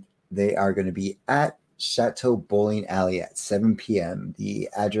 16th, they are going to be at Chateau Bowling Alley at 7 p.m. The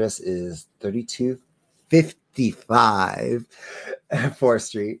address is 3255 4th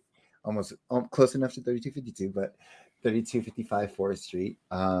Street, almost close enough to 3252, but 3255 4th Street.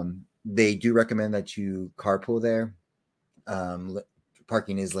 They do recommend that you carpool there.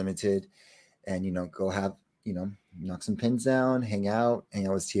 Parking is limited, and go have knock some pins down, hang out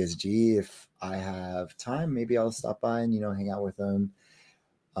with TSG. If I have time, maybe I'll stop by and hang out with them.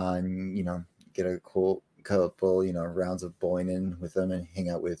 Get a cool couple rounds of bowling in with them and hang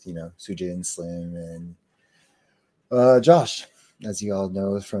out with Sujin, Slim, and Josh, as you all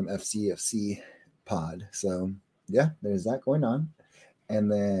know from FC Pod. So yeah, there's that going on.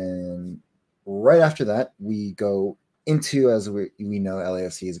 And then right after that, we go into, as we know,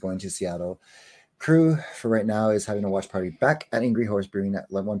 LAFC is going to Seattle. Crew for right now is having a watch party back at Angry Horse Brewing at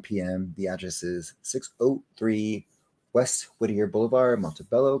 1 p.m. The address is 603 West Whittier Boulevard,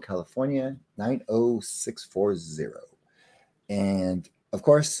 Montebello, California, 90640. And of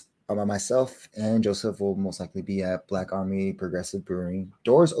course, myself and Joseph will most likely be at Black Army Progressive Brewing.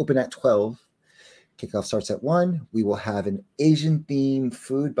 Doors open at 12. Kickoff starts at 1. We will have an Asian-themed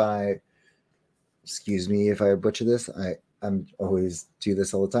food by, excuse me if I butcher this, I'm always do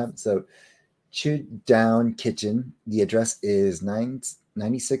this all the time. So, Chewed Down Kitchen. The address is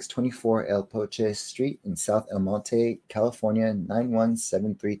 9624 El Poche Street in South El Monte, California,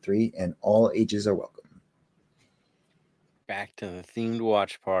 91733, and all ages are welcome. Back to the themed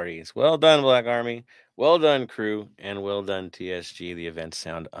watch parties. Well done, Black Army. Well done, crew, and well done, TSG. The events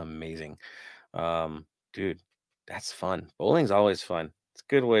sound amazing. Dude, that's fun. Bowling's always fun. It's a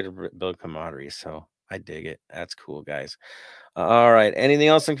good way to build camaraderie, so I dig it. That's cool, guys. All right. Anything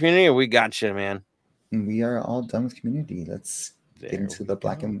else in community? Or we got you, man. We are all done with community. Let's get into the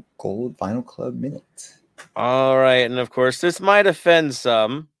Black and Gold Vinyl Club Minute. All right. And of course, this might offend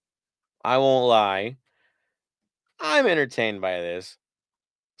some. I won't lie. I'm entertained by this.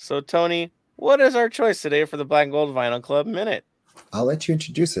 So, Tony, what is our choice today for the Black and Gold Vinyl Club Minute? I'll let you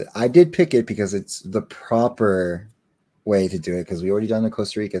introduce it. I did pick it because it's the proper way to do it, because we already done the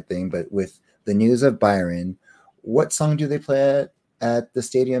Costa Rica thing, but with the news of Bayern, what song do they play at the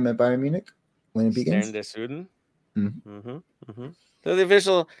stadium at Bayern Munich when it begins? Stern des Süden. So the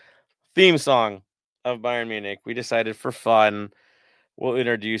official theme song of Bayern Munich. We decided for fun, we'll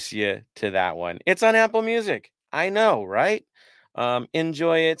introduce you to that one. It's on Apple Music. I know, right?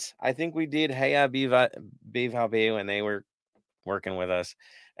 Enjoy it. I think we did Heya BVB when they were working with us.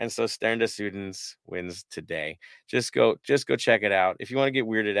 And so Stern des Südens wins today. Just go check it out. If you want to get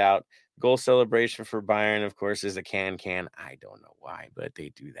weirded out, goal celebration for Bayern, of course, is a can. I don't know why, but they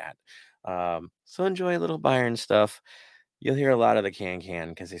do that. So enjoy a little Bayern stuff. You'll hear a lot of the can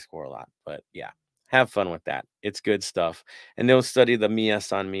because they score a lot. But yeah, have fun with that. It's good stuff. And they'll study the Mia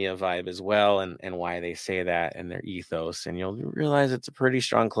San Mia vibe as well, and why they say that and their ethos. And you'll realize it's a pretty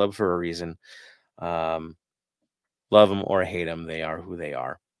strong club for a reason. Love them or hate them, they are who they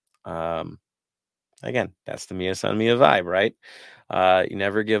are. Again, that's the Mia San Mia vibe, right? You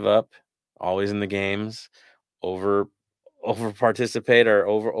never give up, always in the games, over participate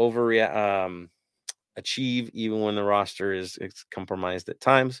or achieve even when the roster is compromised at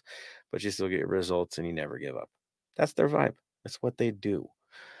times, but you still get results and you never give up. That's their vibe. That's what they do.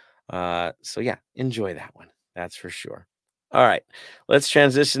 So yeah, enjoy that one. That's for sure. All right, let's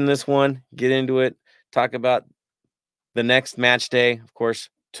transition this one, get into it, talk about the next match day, of course,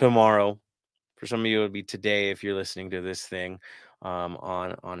 tomorrow. For some of you, it would be today if you're listening to this thing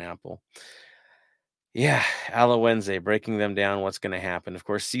on Apple. Yeah, Alajuelense, breaking them down, what's going to happen. Of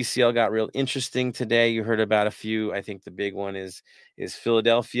course, CCL got real interesting today. You heard about a few. I think the big one is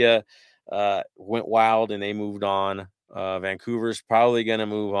Philadelphia went wild and they moved on. Vancouver's probably going to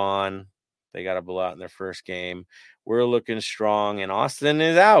move on. They got a blowout in their first game. We're looking strong, and Austin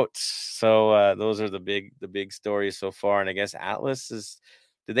is out. So those are the big stories so far. And I guess Atlas is.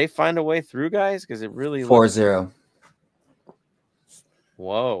 Did they find a way through, guys? Because it really 4-0.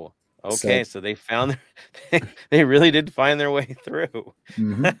 Whoa. Okay, so they found they really did find their way through.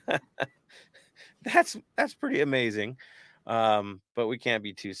 Mm-hmm. That's pretty amazing. But we can't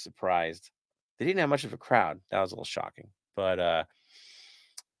be too surprised. They didn't have much of a crowd. That was a little shocking. But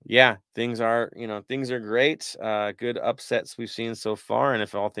yeah, things are great. Good upsets we've seen so far, and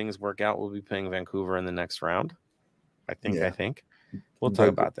if all things work out, we'll be playing Vancouver in the next round. I think. We'll talk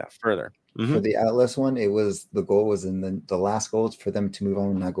about that further. For the Atlas one, the goal was in the last goals for them to move on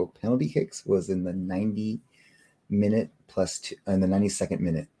and not go penalty kicks was in the 90-minute plus 2 and the 92nd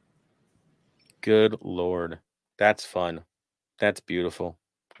minute. Good Lord. That's fun. That's beautiful.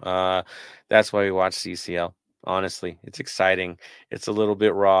 That's why we watch CCL. Honestly, it's exciting. It's a little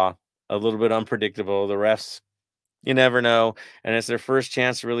bit raw, a little bit unpredictable. The refs, you never know. And it's their first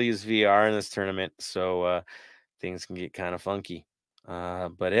chance to really use VR in this tournament. So things can get kind of funky.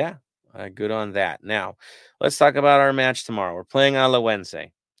 But yeah, good on that. Now, let's talk about our match tomorrow. We're playing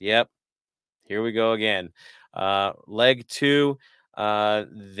Alajuelense. Yep. Here we go again. Leg 2.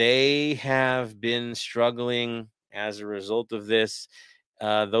 They have been struggling as a result of this.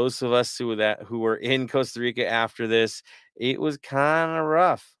 Those of us who were in Costa Rica after this, it was kind of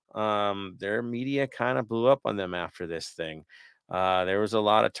rough. Their media kind of blew up on them after this thing. There was a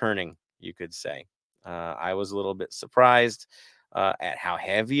lot of turning, you could say. I was a little bit surprised at how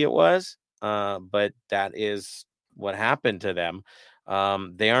heavy it was, but that is what happened to them.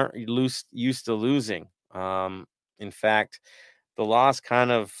 They aren't used to losing. In fact, the loss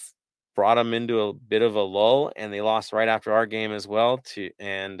kind of brought them into a bit of a lull, and they lost right after our game as well a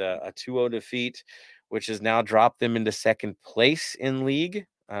 2-0 defeat, which has now dropped them into second place in league.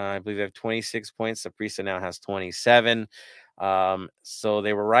 I believe they have 26 points. Saprissa now has 27. So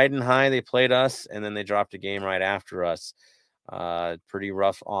they were riding high. They played us, and then they dropped a game right after us. Pretty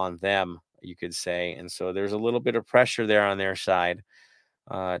rough on them, you could say. And so there's a little bit of pressure there on their side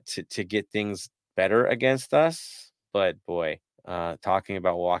to get things better against us. But boy, talking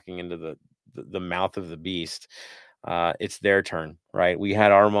about walking into the mouth of the beast, it's their turn, right? We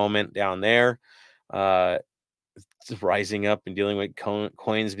had our moment down there, rising up and dealing with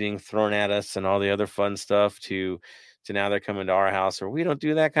coins being thrown at us and all the other fun stuff to now they're coming to our house where we don't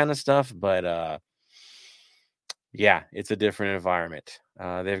do that kind of stuff. But yeah, it's a different environment.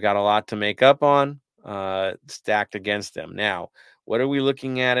 They've got a lot to make up on, stacked against them. Now, what are we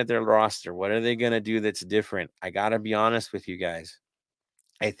looking at their roster? What are they going to do that's different? I got to be honest with you guys.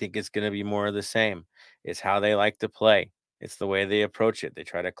 I think it's going to be more of the same. It's how they like to play. It's the way they approach it. They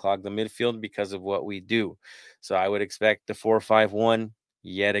try to clog the midfield because of what we do. So I would expect the 4-5-1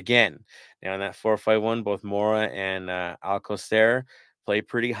 yet again. Now in that 4-5-1, both Mora and Alcocer play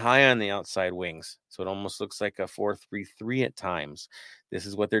pretty high on the outside wings. So it almost looks like a 4-3-3 at times. This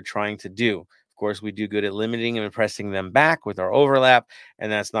is what they're trying to do. Of course, we do good at limiting and pressing them back with our overlap,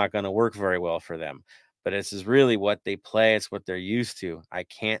 and that's not going to work very well for them. But this is really what they play. It's what they're used to. I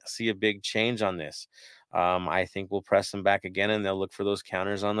can't see a big change on this. I think we'll press them back again, and they'll look for those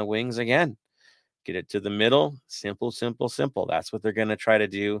counters on the wings again. Get it to the middle. Simple, simple, simple. That's what they're going to try to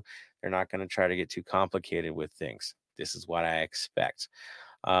do. They're not going to try to get too complicated with things. This is what I expect.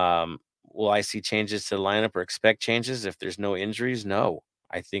 Will I see changes to the lineup or expect changes if there's no injuries? No.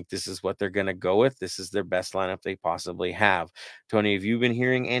 I think this is what they're going to go with. This is their best lineup they possibly have. Tony, have you been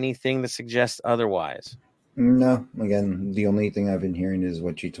hearing anything that suggests otherwise? No. Again, the only thing I've been hearing is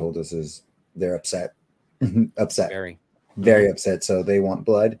what you told us is they're upset. Upset. Very. very upset. So they want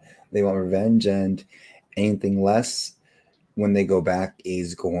blood, they want revenge, and anything less when they go back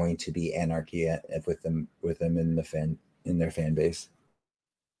is going to be anarchy with them in their fan base.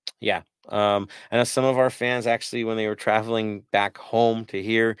 Yeah. I know some of our fans actually, when they were traveling back home to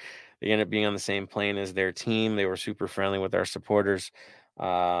here, they ended up being on the same plane as their team. They were super friendly with our supporters.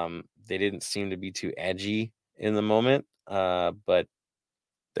 They didn't seem to be too edgy in the moment, but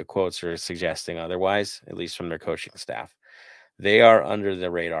the quotes are suggesting otherwise, at least from their coaching staff. They are under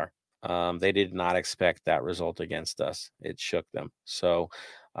the radar. They did not expect that result against us. It shook them. So,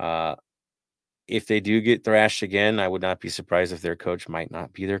 if they do get thrashed again, I would not be surprised if their coach might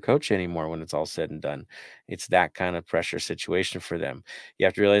not be their coach anymore when it's all said and done. It's that kind of pressure situation for them. You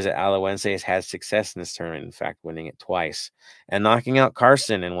have to realize that Alajuelense has had success in this tournament, in fact, winning it twice and knocking out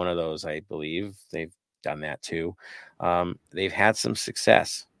Carson in one of those, I believe. They've done that too. They've had some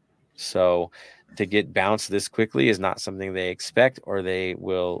success. So to get bounced this quickly is not something they expect or they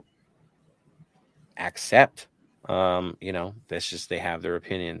will accept. That's just, they have their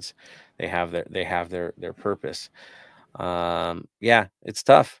opinions. They have their purpose. Yeah, it's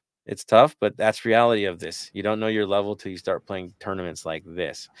tough. It's tough, but that's reality of this. You don't know your level till you start playing tournaments like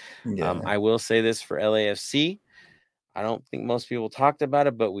this. Yeah. I will say this for LAFC. I don't think most people talked about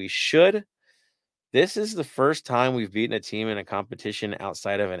it, but we should. This is the first time we've beaten a team in a competition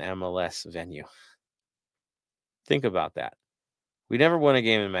outside of an MLS venue. Think about that. We never won a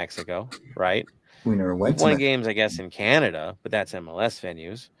game in Mexico, right? We never went. We've won games, I guess, in Canada, but that's MLS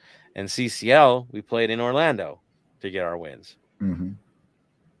venues. And CCL, we played in Orlando to get our wins. Mm-hmm.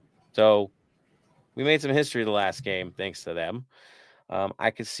 So we made some history the last game, thanks to them.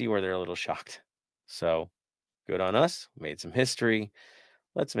 I could see where they're a little shocked. So good on us. Made some history.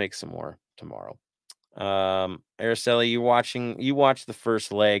 Let's make some more tomorrow. Araceli, you watched the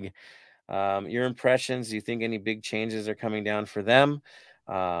first leg. Your impressions, do you think any big changes are coming down for them?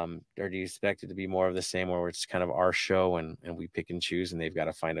 Or do you expect it to be more of the same where it's kind of our show and we pick and choose and they've got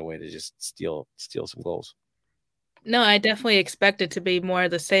to find a way to just steal some goals? No, I definitely expect it to be more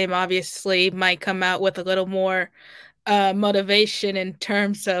of the same. Obviously, might come out with a little more motivation in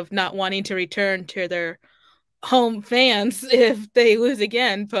terms of not wanting to return to their home fans if they lose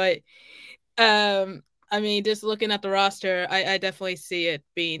again. But I mean, just looking at the roster, I definitely see it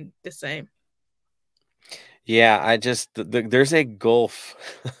being the same. Yeah, I just there's a gulf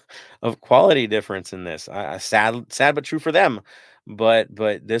of quality difference in this. Sad but true for them. But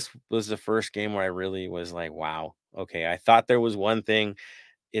this was the first game where I really was like, wow, okay. I thought there was one thing.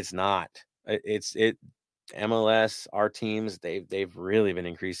 It's not. It's MLS, our teams, they've really been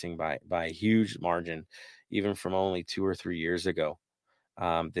increasing by a huge margin, even from only 2 or 3 years ago.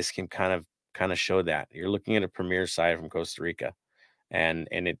 This can kind of show that. You're looking at a premier side from Costa Rica, and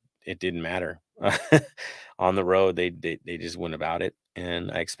it didn't matter. On the road, they just went about it,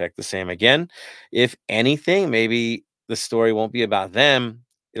 and I expect the same again. If anything, maybe the story won't be about them.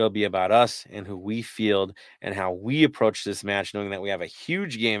 It'll be about us and who we field and how we approach this match, knowing that we have a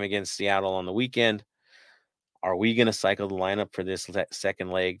huge game against Seattle on the weekend. Are we going to cycle the lineup for this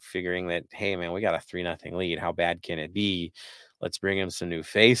second leg, figuring that, hey, man, we got a 3-0 lead. How bad can it be? Let's bring in some new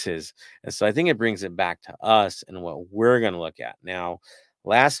faces. And so I think it brings it back to us and what we're going to look at. Now,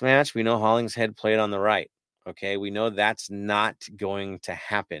 last match, we know Hollingshead played on the right. Okay, we know that's not going to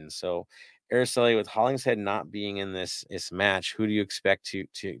happen. So, Araceli, with Hollingshead not being in this match, who do you expect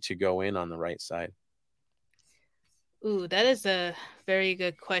to go in on the right side? Ooh, that is a very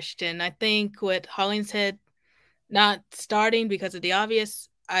good question. I think with Hollingshead not starting because of the obvious,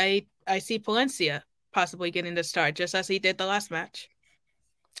 I see Palencia possibly getting the start, just as he did the last match.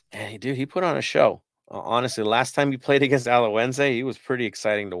 Hey, dude, he put on a show. Honestly, last time he played against Alajuelense, he was pretty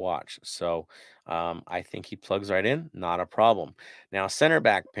exciting to watch. So I think he plugs right in. Not a problem. Now, center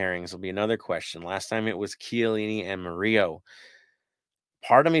back pairings will be another question. Last time it was Chiellini and Murillo.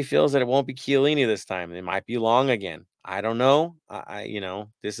 Part of me feels that it won't be Chiellini this time. It might be Long again. I don't know.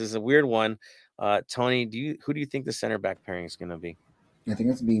 This is a weird one. Tony, who do you think the center back pairing is going to be? I think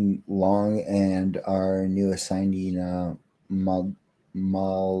it's going to be Long and our new assignee,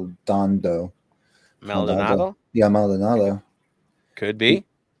 Maldonado. Yeah, Maldonado. Could be.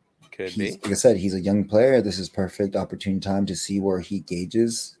 Like I said, he's a young player. This is perfect opportune time to see where he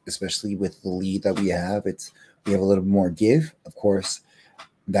gauges, especially with the lead that we have. We have a little more give. Of course,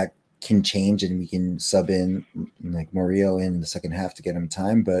 that can change and we can sub in like Murillo in the second half to get him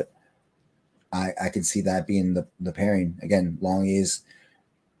time. But I can see that being the pairing. Again, Long is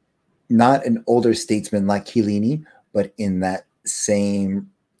not an older statesman like Chiellini, but in that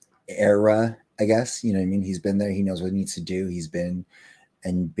same era, I guess. You know what I mean? He's been there. He knows what he needs to do. He's been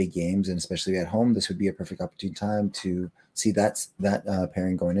and big games, and especially at home, this would be a perfect opportune time to see that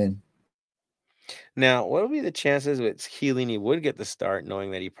pairing going in. Now, what would be the chances that Chiellini would get the start,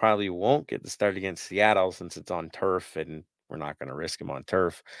 knowing that he probably won't get the start against Seattle since it's on turf and we're not going to risk him on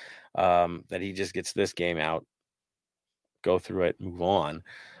turf, that he just gets this game out, go through it, move on.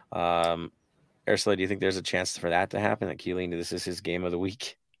 Ursula, do you think there's a chance for that to happen, that Chiellini, this is his game of the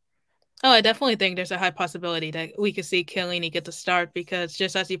week? Oh, I definitely think there's a high possibility that we could see Chiellini get the start because,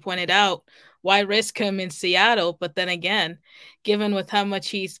 just as you pointed out, why risk him in Seattle? But then again, given with how much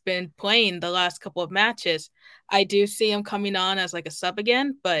he's been playing the last couple of matches, I do see him coming on as like a sub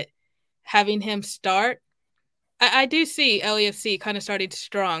again, but having him start, I do see LAFC kind of starting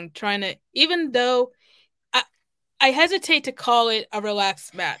strong, trying to, even though I hesitate to call it a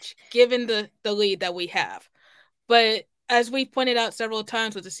relaxed match, given the lead that we have. But as we pointed out several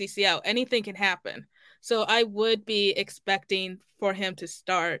times with the CCL, anything can happen. So I would be expecting for him to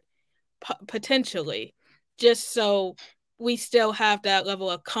start potentially, just so we still have that level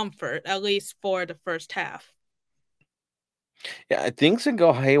of comfort, at least for the first half. Yeah, things can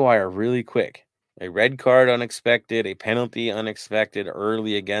go haywire really quick. A red card unexpected, a penalty unexpected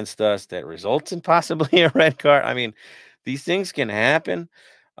early against us that results in possibly a red card. I mean, these things can happen,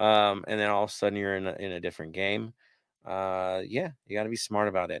 and then all of a sudden you're in a different game. Yeah, you got to be smart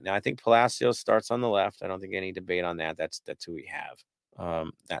about it. Now, I think Palacios starts on the left. I don't think any debate on that. That's who we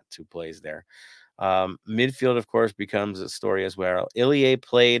have. That's who plays there. Midfield, of course, becomes a story as well. Ilie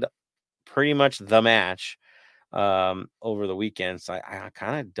played pretty much the match over the weekend, so I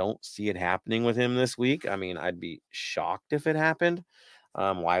kind of don't see it happening with him this week. I mean, I'd be shocked if it happened.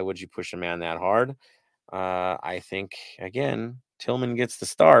 Why would you push a man that hard? I think, again, Tillman gets the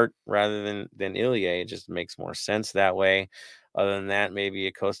start rather than Ilie. It just makes more sense that way. Other than that, maybe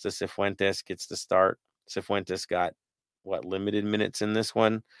Acosta Cifuentes gets the start. Cifuentes got limited minutes in this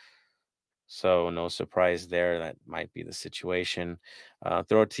one, so no surprise there. That might be the situation.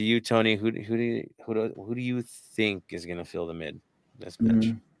 Throw it to you, Tony. Who do you think is going to fill the mid this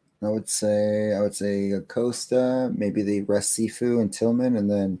match? I would say Acosta, maybe the rest Sifu and Tillman, and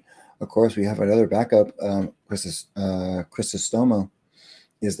then of course we have another backup. Crisostomo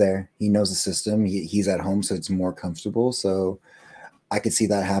is there. He knows the system. He's at home, so it's more comfortable. So I could see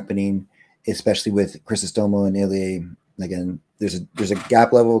that happening, especially with Crisostomo and Ilie. Again, there's a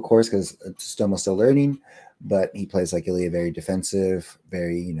gap level, of course, because Stomo's still learning, but he plays like Ilie, very defensive,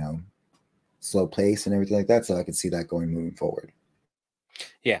 very slow pace and everything like that. So I could see that moving forward.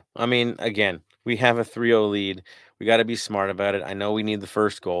 Yeah, I mean, again, we have a 3-0 lead. We got to be smart about it. I know we need the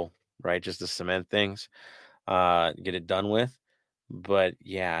first goal, right, just to cement things, get it done with. But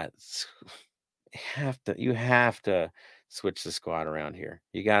yeah, you have to switch the squad around here.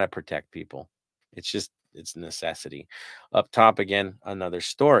 You got to protect people. It's necessity. Up top again, another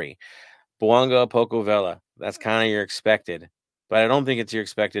story. Bouanga, Poco, Vela. That's kind of your expected, but I don't think it's your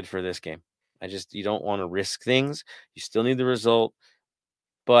expected for this game. You don't want to risk things. You still need the result.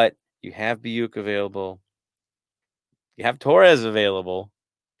 But you have Biuk available. You have Torres available,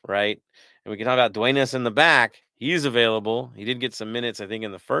 right? And we can talk about Duenas in the back. He's available. He did get some minutes, I think,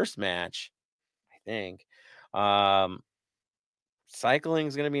 in the first match. I think. Cycling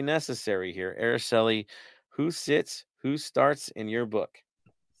is going to be necessary here. Araceli, who starts in your book?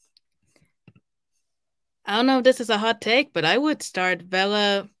 I don't know if this is a hot take, but I would start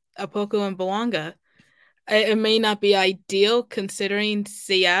Vela, Apoku, and Bouanga. It may not be ideal considering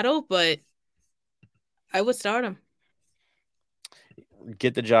Seattle, but I would start him.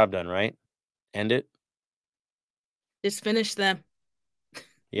 Get the job done, right? End it. Just finish them.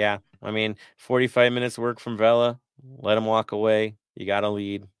 Yeah. I mean, 45 minutes work from Vela. Let him walk away. You got to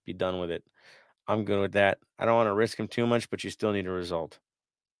lead. Be done with it. I'm good with that. I don't want to risk him too much, but you still need a result.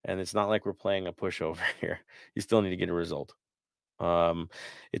 And it's not like we're playing a pushover here. You still need to get a result.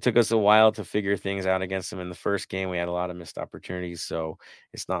 It took us a while to figure things out against them in the first game. We had a lot of missed opportunities, so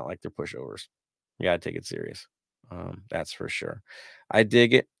it's not like they're pushovers. You got to take it serious. That's for sure. I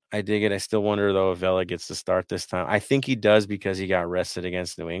dig it. I still wonder, though, if Vela gets to start this time. I think he does because he got rested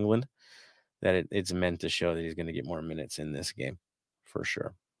against New England, that it's meant to show that he's going to get more minutes in this game for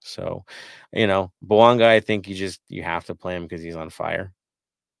sure. So, Bouanga, I think you have to play him because he's on fire.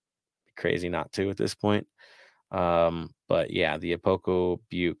 Crazy not to at this point. But yeah, the Apoko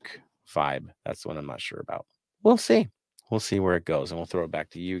Buke vibe, that's the one I'm not sure about. We'll see where it goes, and we'll throw it back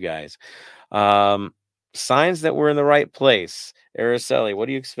to you guys. Signs that we're in the right place. Araceli, what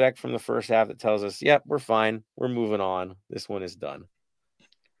do you expect from the first half that tells us, yep, we're fine, we're moving on, this one is done?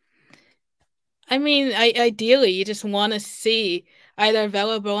 I mean, ideally, you just want to see either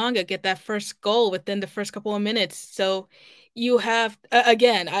Vela or Bouanga get that first goal within the first couple of minutes. So you have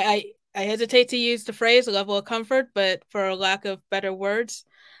again, I hesitate to use the phrase level of comfort, but for lack of better words,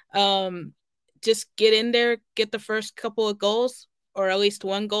 just get in there, get the first couple of goals or at least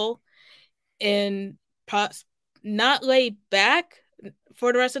one goal, and not lay back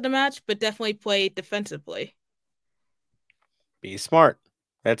for the rest of the match, but definitely play defensively. Be smart.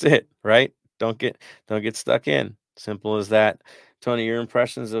 That's it, right? Don't get stuck in. Simple as that. Tony, your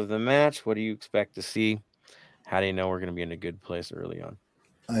impressions of the match, what do you expect to see? How do you know we're going to be in a good place early on?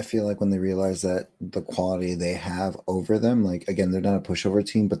 I feel like when they realize that the quality they have over them, like again, they're not a pushover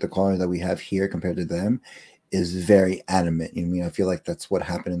team, but the quality that we have here compared to them is very adamant. You know what I mean? I feel like that's what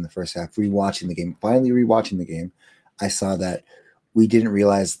happened in the first half. Finally rewatching the game, I saw that we didn't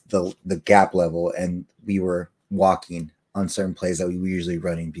realize the gap level, and we were walking on certain plays that we were usually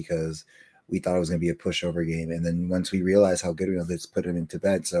running because we thought it was going to be a pushover game. And then once we realized how good we were, let's put it into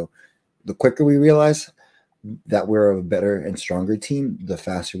bed. So the quicker we realize that we're a better and stronger team, the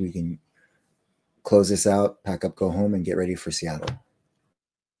faster we can close this out, pack up, go home, and get ready for Seattle.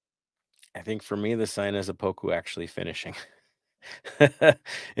 I think for me, the sign is Opoku actually finishing.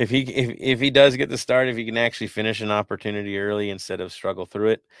 if he does get the start, if he can actually finish an opportunity early instead of struggle through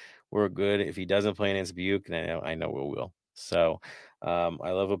it, we're good. If he doesn't play against Buke, and I know we will. So I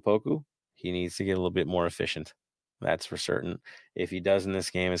love Opoku. He needs to get a little bit more efficient. That's for certain. If he does in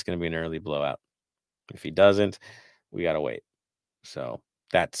this game, it's going to be an early blowout. If he doesn't, we got to wait. So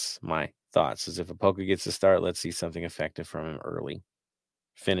that's my thoughts. Is if Opoku gets the start, let's see something effective from him early.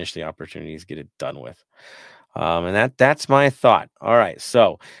 Finish the opportunities, get it done with. And that's my thought. All right.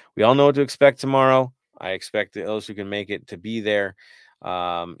 So we all know what to expect tomorrow. I expect those who can make it to be there.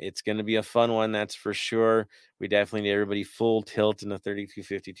 It's going to be a fun one, that's for sure. We definitely need everybody full tilt in the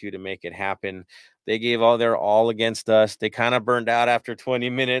 32-52 to make it happen. They gave all their all against us. They kind of burned out after 20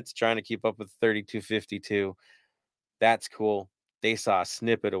 minutes trying to keep up with 32-52. That's cool. They saw a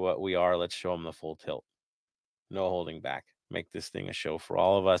snippet of what we are. Let's show them the full tilt. No holding back. Make this thing a show for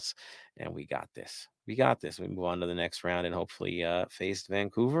all of us, and we got this. We move on to the next round and hopefully face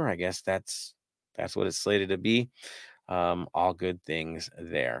Vancouver. I guess that's what it's slated to be. All good things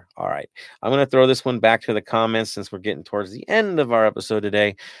there. All right. I'm going to throw this one back to the comments since we're getting towards the end of our episode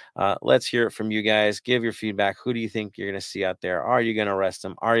today. Let's hear it from you guys. Give your feedback. Who do you think you're going to see out there? Are you going to rest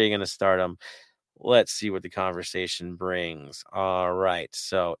them? Are you going to start them? Let's see what the conversation brings. All right.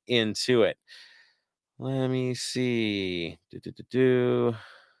 So into it. Let me see.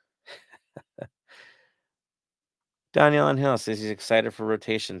 Daniel on Hill says he's excited for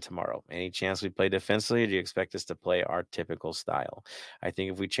rotation tomorrow. Any chance we play defensively, or do you expect us to play our typical style? I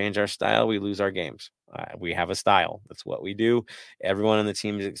think if we change our style, we lose our games. We have a style. That's what we do. Everyone on the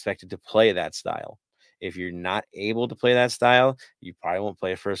team is expected to play that style. If you're not able to play that style, you probably won't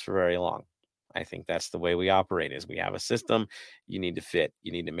play first for very long. I think that's the way we operate. Is we have a system. You need to fit.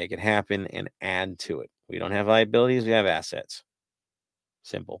 You need to make it happen and add to it. We don't have liabilities. We have assets.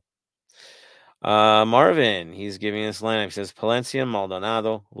 Simple. Marvin, he's giving us lineup. He says Palencia,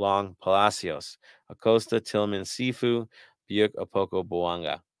 Maldonado, Long, Palacios, Acosta, Tillman, Sifu, Buick, Opoko,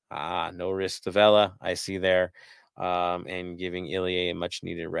 Boanga. No risk to Vela, I see there. And giving Ilie a much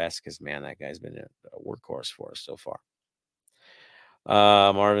needed rest because, man, that guy's been a workhorse for us so far.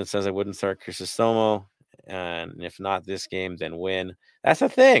 Marvin says I wouldn't start Crisostomo, and if not this game, then win. That's the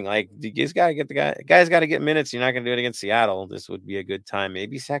thing. Like, you guys got to get guy's got to get minutes. You're not going to do it against Seattle. This would be a good time.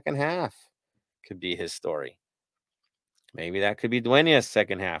 Maybe second half could be his story. Maybe that could be Dueñas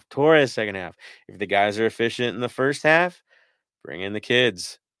second half, Torres second half. If the guys are efficient in the first half, bring in the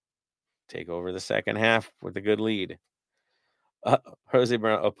kids. Take over the second half with a good lead. Jose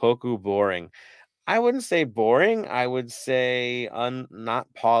Brown, Opoku, boring. I wouldn't say boring. I would say not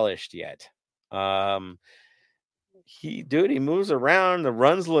polished yet. He moves around. The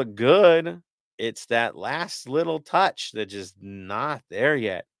runs look good. It's that last little touch that just not there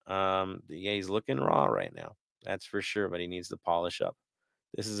yet. He's looking raw right now. That's for sure, but he needs to polish up.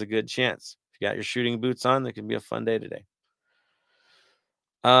 This is a good chance. If you got your shooting boots on, that could be a fun day today.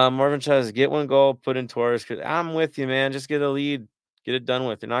 Marvin says, get one goal, put in Torres. I'm with you, man. Just get a lead. Get it done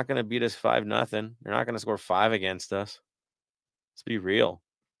with. They're not going to beat us 5-0. They're not going to score 5 against us. Let's be real.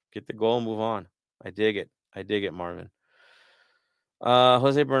 Get the goal and move on. I dig it, Marvin.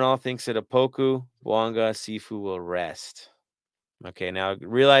 Jose Bernal thinks that Opoku, Boanga, Sifu will rest. Okay, now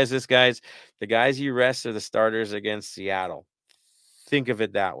realize this, guys. The guys you rest are the starters against Seattle. Think of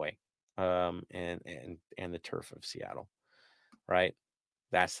it that way. And the turf of Seattle, right?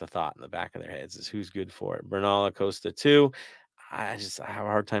 That's the thought in the back of their heads is who's good for it. Bernal, Acosta too. I have a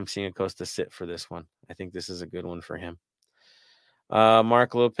hard time seeing Acosta sit for this one. I think this is a good one for him.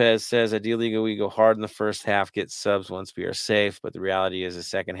 Mark Lopez says, ideally, we go hard in the first half, get subs once we are safe. But the reality is the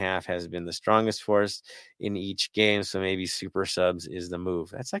second half has been the strongest for us in each game. So maybe super subs is the move.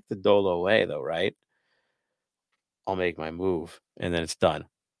 That's like the Dolo way, though, right? I'll make my move, and then it's done.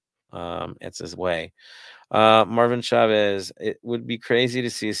 It's his way. Marvin Chavez, it would be crazy to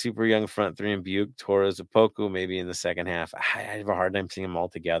see a super young front three in Buick, Torres, Opoku, maybe in the second half. I have a hard time seeing them all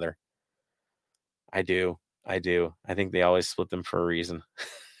together. I do. I think they always split them for a reason.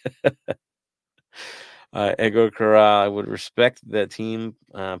 Ego Corral, I would respect the team,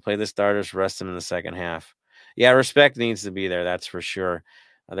 play the starters, rest them in the second half. Yeah, respect needs to be there. That's for sure.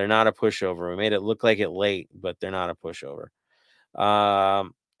 They're not a pushover. We made it look like it late, but they're not a pushover.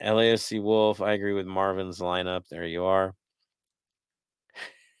 LAFC Wolf, I agree with Marvin's lineup. There you are.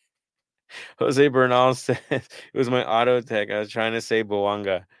 Jose Bernal says, it was my auto tech. I was trying to say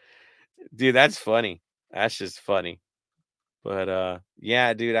Boanga. Dude, that's funny. That's just funny. But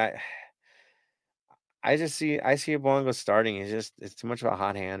yeah, dude, I see Boanga starting. It's too much of a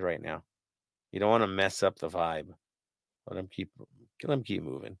hot hand right now. You don't want to mess up the vibe. Let him keep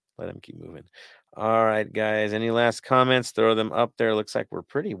moving. Let him keep moving. All right, guys. Any last comments? Throw them up there. Looks like we're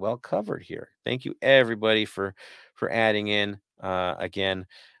pretty well covered here. Thank you, everybody, for adding in. Again,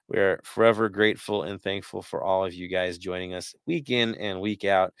 we're forever grateful and thankful for all of you guys joining us week in and week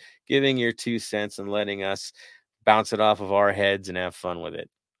out, giving your 2 cents and letting us bounce it off of our heads and have fun with it.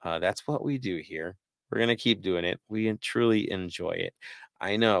 That's what we do here. We're going to keep doing it. We truly enjoy it.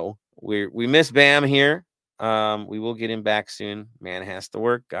 I know we miss Bam here. We will get him back soon. Man has to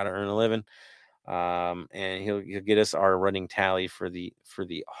work, got to earn a living. And he'll get us our running tally for the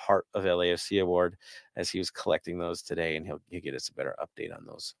Heart of LAFC award as he was collecting those today, and he'll get us a better update on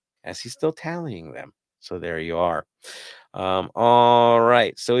those as he's still tallying them. So there you are. All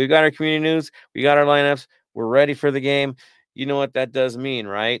right. So we've got our community news. We got our lineups. We're ready for the game. You know what that does mean,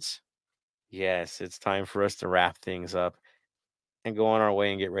 right? Yes, it's time for us to wrap things up and go on our way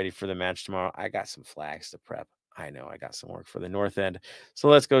and get ready for the match tomorrow. I got some flags to prep. I know I got some work for the North End. So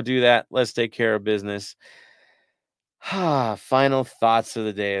let's go do that. Let's take care of business. Final thoughts of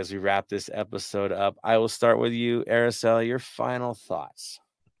the day as we wrap this episode up. I will start with you, Araceli. Your final thoughts.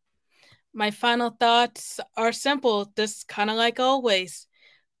 My final thoughts are simple, just kind of like always.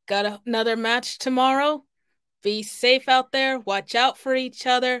 Got another match tomorrow. Be safe out there. Watch out for each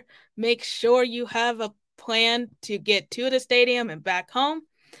other. Make sure you have a plan to get to the stadium and back home.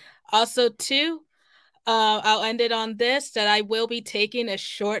 Also, too, I'll end it on this, that I will be taking a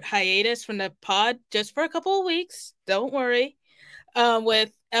short hiatus from the pod just for a couple of weeks. Don't worry.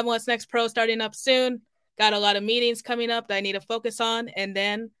 With MLS Next Pro starting up soon, got a lot of meetings coming up that I need to focus on. And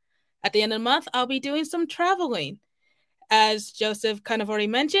then at the end of the month, I'll be doing some traveling. As Joseph kind of already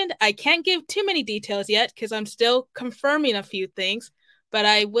mentioned, I can't give too many details yet because I'm still confirming a few things. But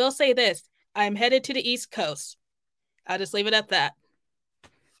I will say this. I'm headed to the East Coast. I'll just leave it at that.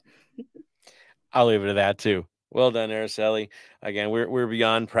 I'll leave it at that too. Well done, Araceli. Again, we're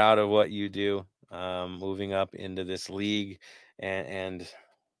beyond proud of what you do, moving up into this league, and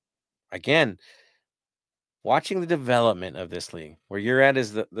again, watching the development of this league. Where you're at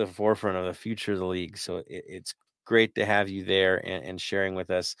is the forefront of the future of the league. So it's great to have you there and sharing with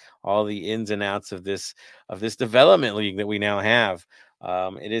us all the ins and outs of this development league that we now have.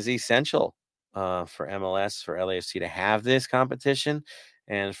 It is essential for MLS, for LAFC to have this competition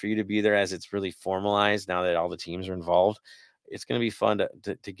and for you to be there as it's really formalized now that all the teams are involved. It's going to be fun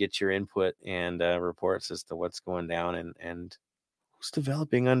to get your input and reports as to what's going down and who's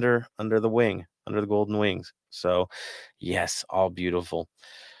developing under the golden wings. So yes, all beautiful.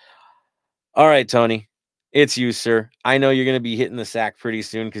 All right, Tony, it's you, sir. I know you're going to be hitting the sack pretty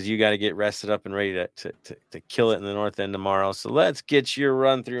soon because you got to get rested up and ready to kill it in the North End tomorrow. So let's get your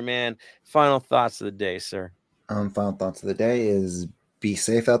run through, man. Final thoughts of the day, sir. Final thoughts of the day is be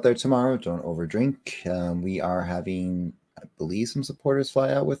safe out there tomorrow. Don't overdrink. We are having, I believe, some supporters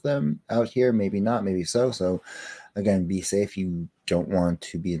fly out with them out here. Maybe not, maybe so. So again, be safe. You don't want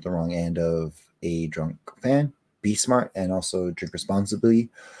to be at the wrong end of a drunk fan. Be smart and also drink responsibly.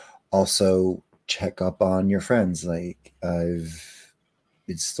 Also, check up on your friends. It's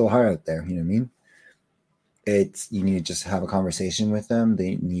still hard out there. You know what I mean? You need to just have a conversation with them.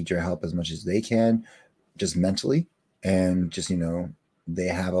 They need your help as much as they can, just mentally, and just, they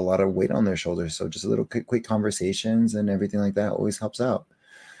have a lot of weight on their shoulders. So just a little quick conversations and everything like that always helps out.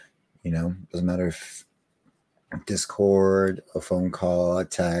 Doesn't matter if Discord, a phone call, a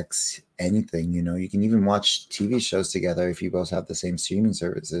text, anything. You can even watch TV shows together if you both have the same streaming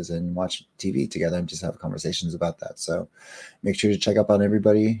services and watch TV together and just have conversations about that. So make sure to check up on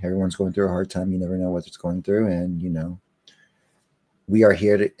everybody. Everyone's going through a hard time. You never know what it's going through, and we are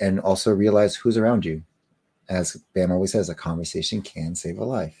here to, and also realize who's around you. As Bam always says, a conversation can save a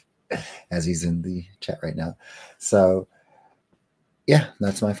life, as he's in the chat right now. So, yeah,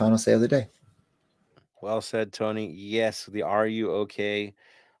 that's my final say of the day. Well said, Tony. Yes, the Are You Okay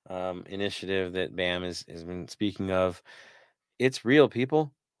initiative that Bam has been speaking of. It's real,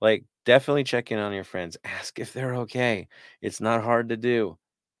 people. Like, definitely check in on your friends. Ask if they're okay. It's not hard to do.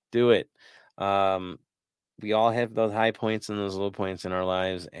 Do it. We all have those high points and those low points in our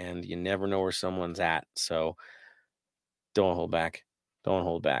lives, and you never know where someone's at. So don't hold back. Don't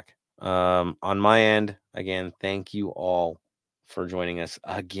hold back. On my end, again, thank you all for joining us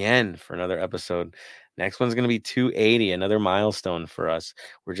again for another episode. Next one's going to be 280, another milestone for us.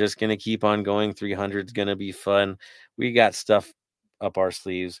 We're just going to keep on going. 300 is going to be fun. We got stuff up our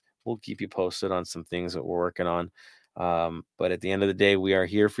sleeves. We'll keep you posted on some things that we're working on. But at the end of the day, we are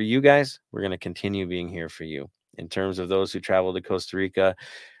here for you guys. We're going to continue being here for you. In terms of those who travel to Costa Rica,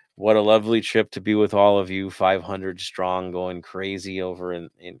 what a lovely trip to be with all of you, 500 strong, going crazy over in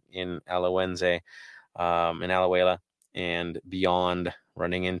Alajuelense, in Alajuela and beyond,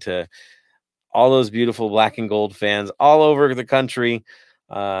 running into all those beautiful black and gold fans all over the country.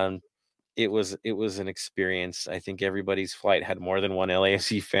 It was an experience. I think everybody's flight had more than one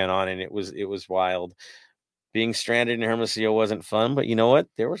LAFC fan on, and it was wild. Being stranded in Hermosillo wasn't fun, but you know what?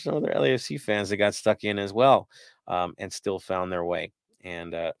 There were some other LAFC fans that got stuck in as well, and still found their way.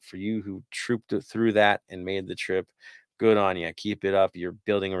 And for you who trooped through that and made the trip, good on you. Keep it up. You're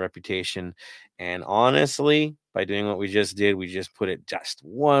building a reputation. And honestly, by doing what we just did, we just put it just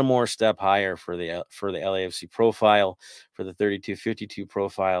one more step higher for the LAFC profile, for the 3252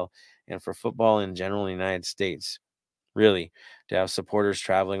 profile, and for football in general in the United States. Really, to have supporters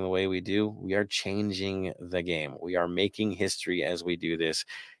traveling the way we do, we are changing the game. We are making history as we do this.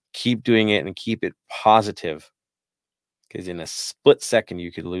 Keep doing it and keep it positive, because in a split second,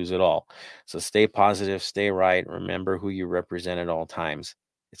 you could lose it all. So stay positive, stay right. Remember who you represent at all times.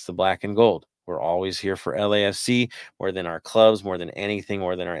 It's the black and gold. We're always here for LAFC, more than our clubs, more than anything,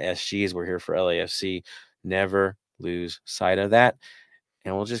 more than our SGs. We're here for LAFC. Never lose sight of that.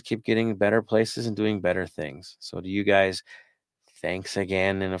 And we'll just keep getting better places and doing better things. So to you guys, thanks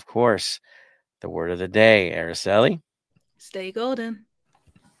again. And of course, the word of the day, Araceli. Stay golden.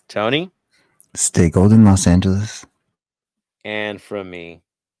 Tony. Stay golden, Los Angeles. And from me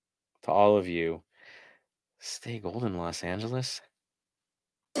to all of you, stay golden, Los Angeles.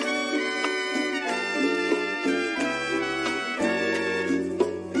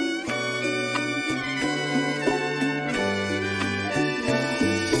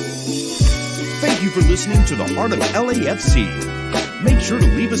 Thank you for listening to the Heart of LAFC. Make sure to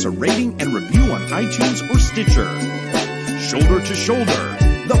leave us a rating and review on iTunes or Stitcher. Shoulder to shoulder,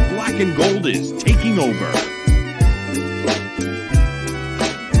 the black and gold is taking over.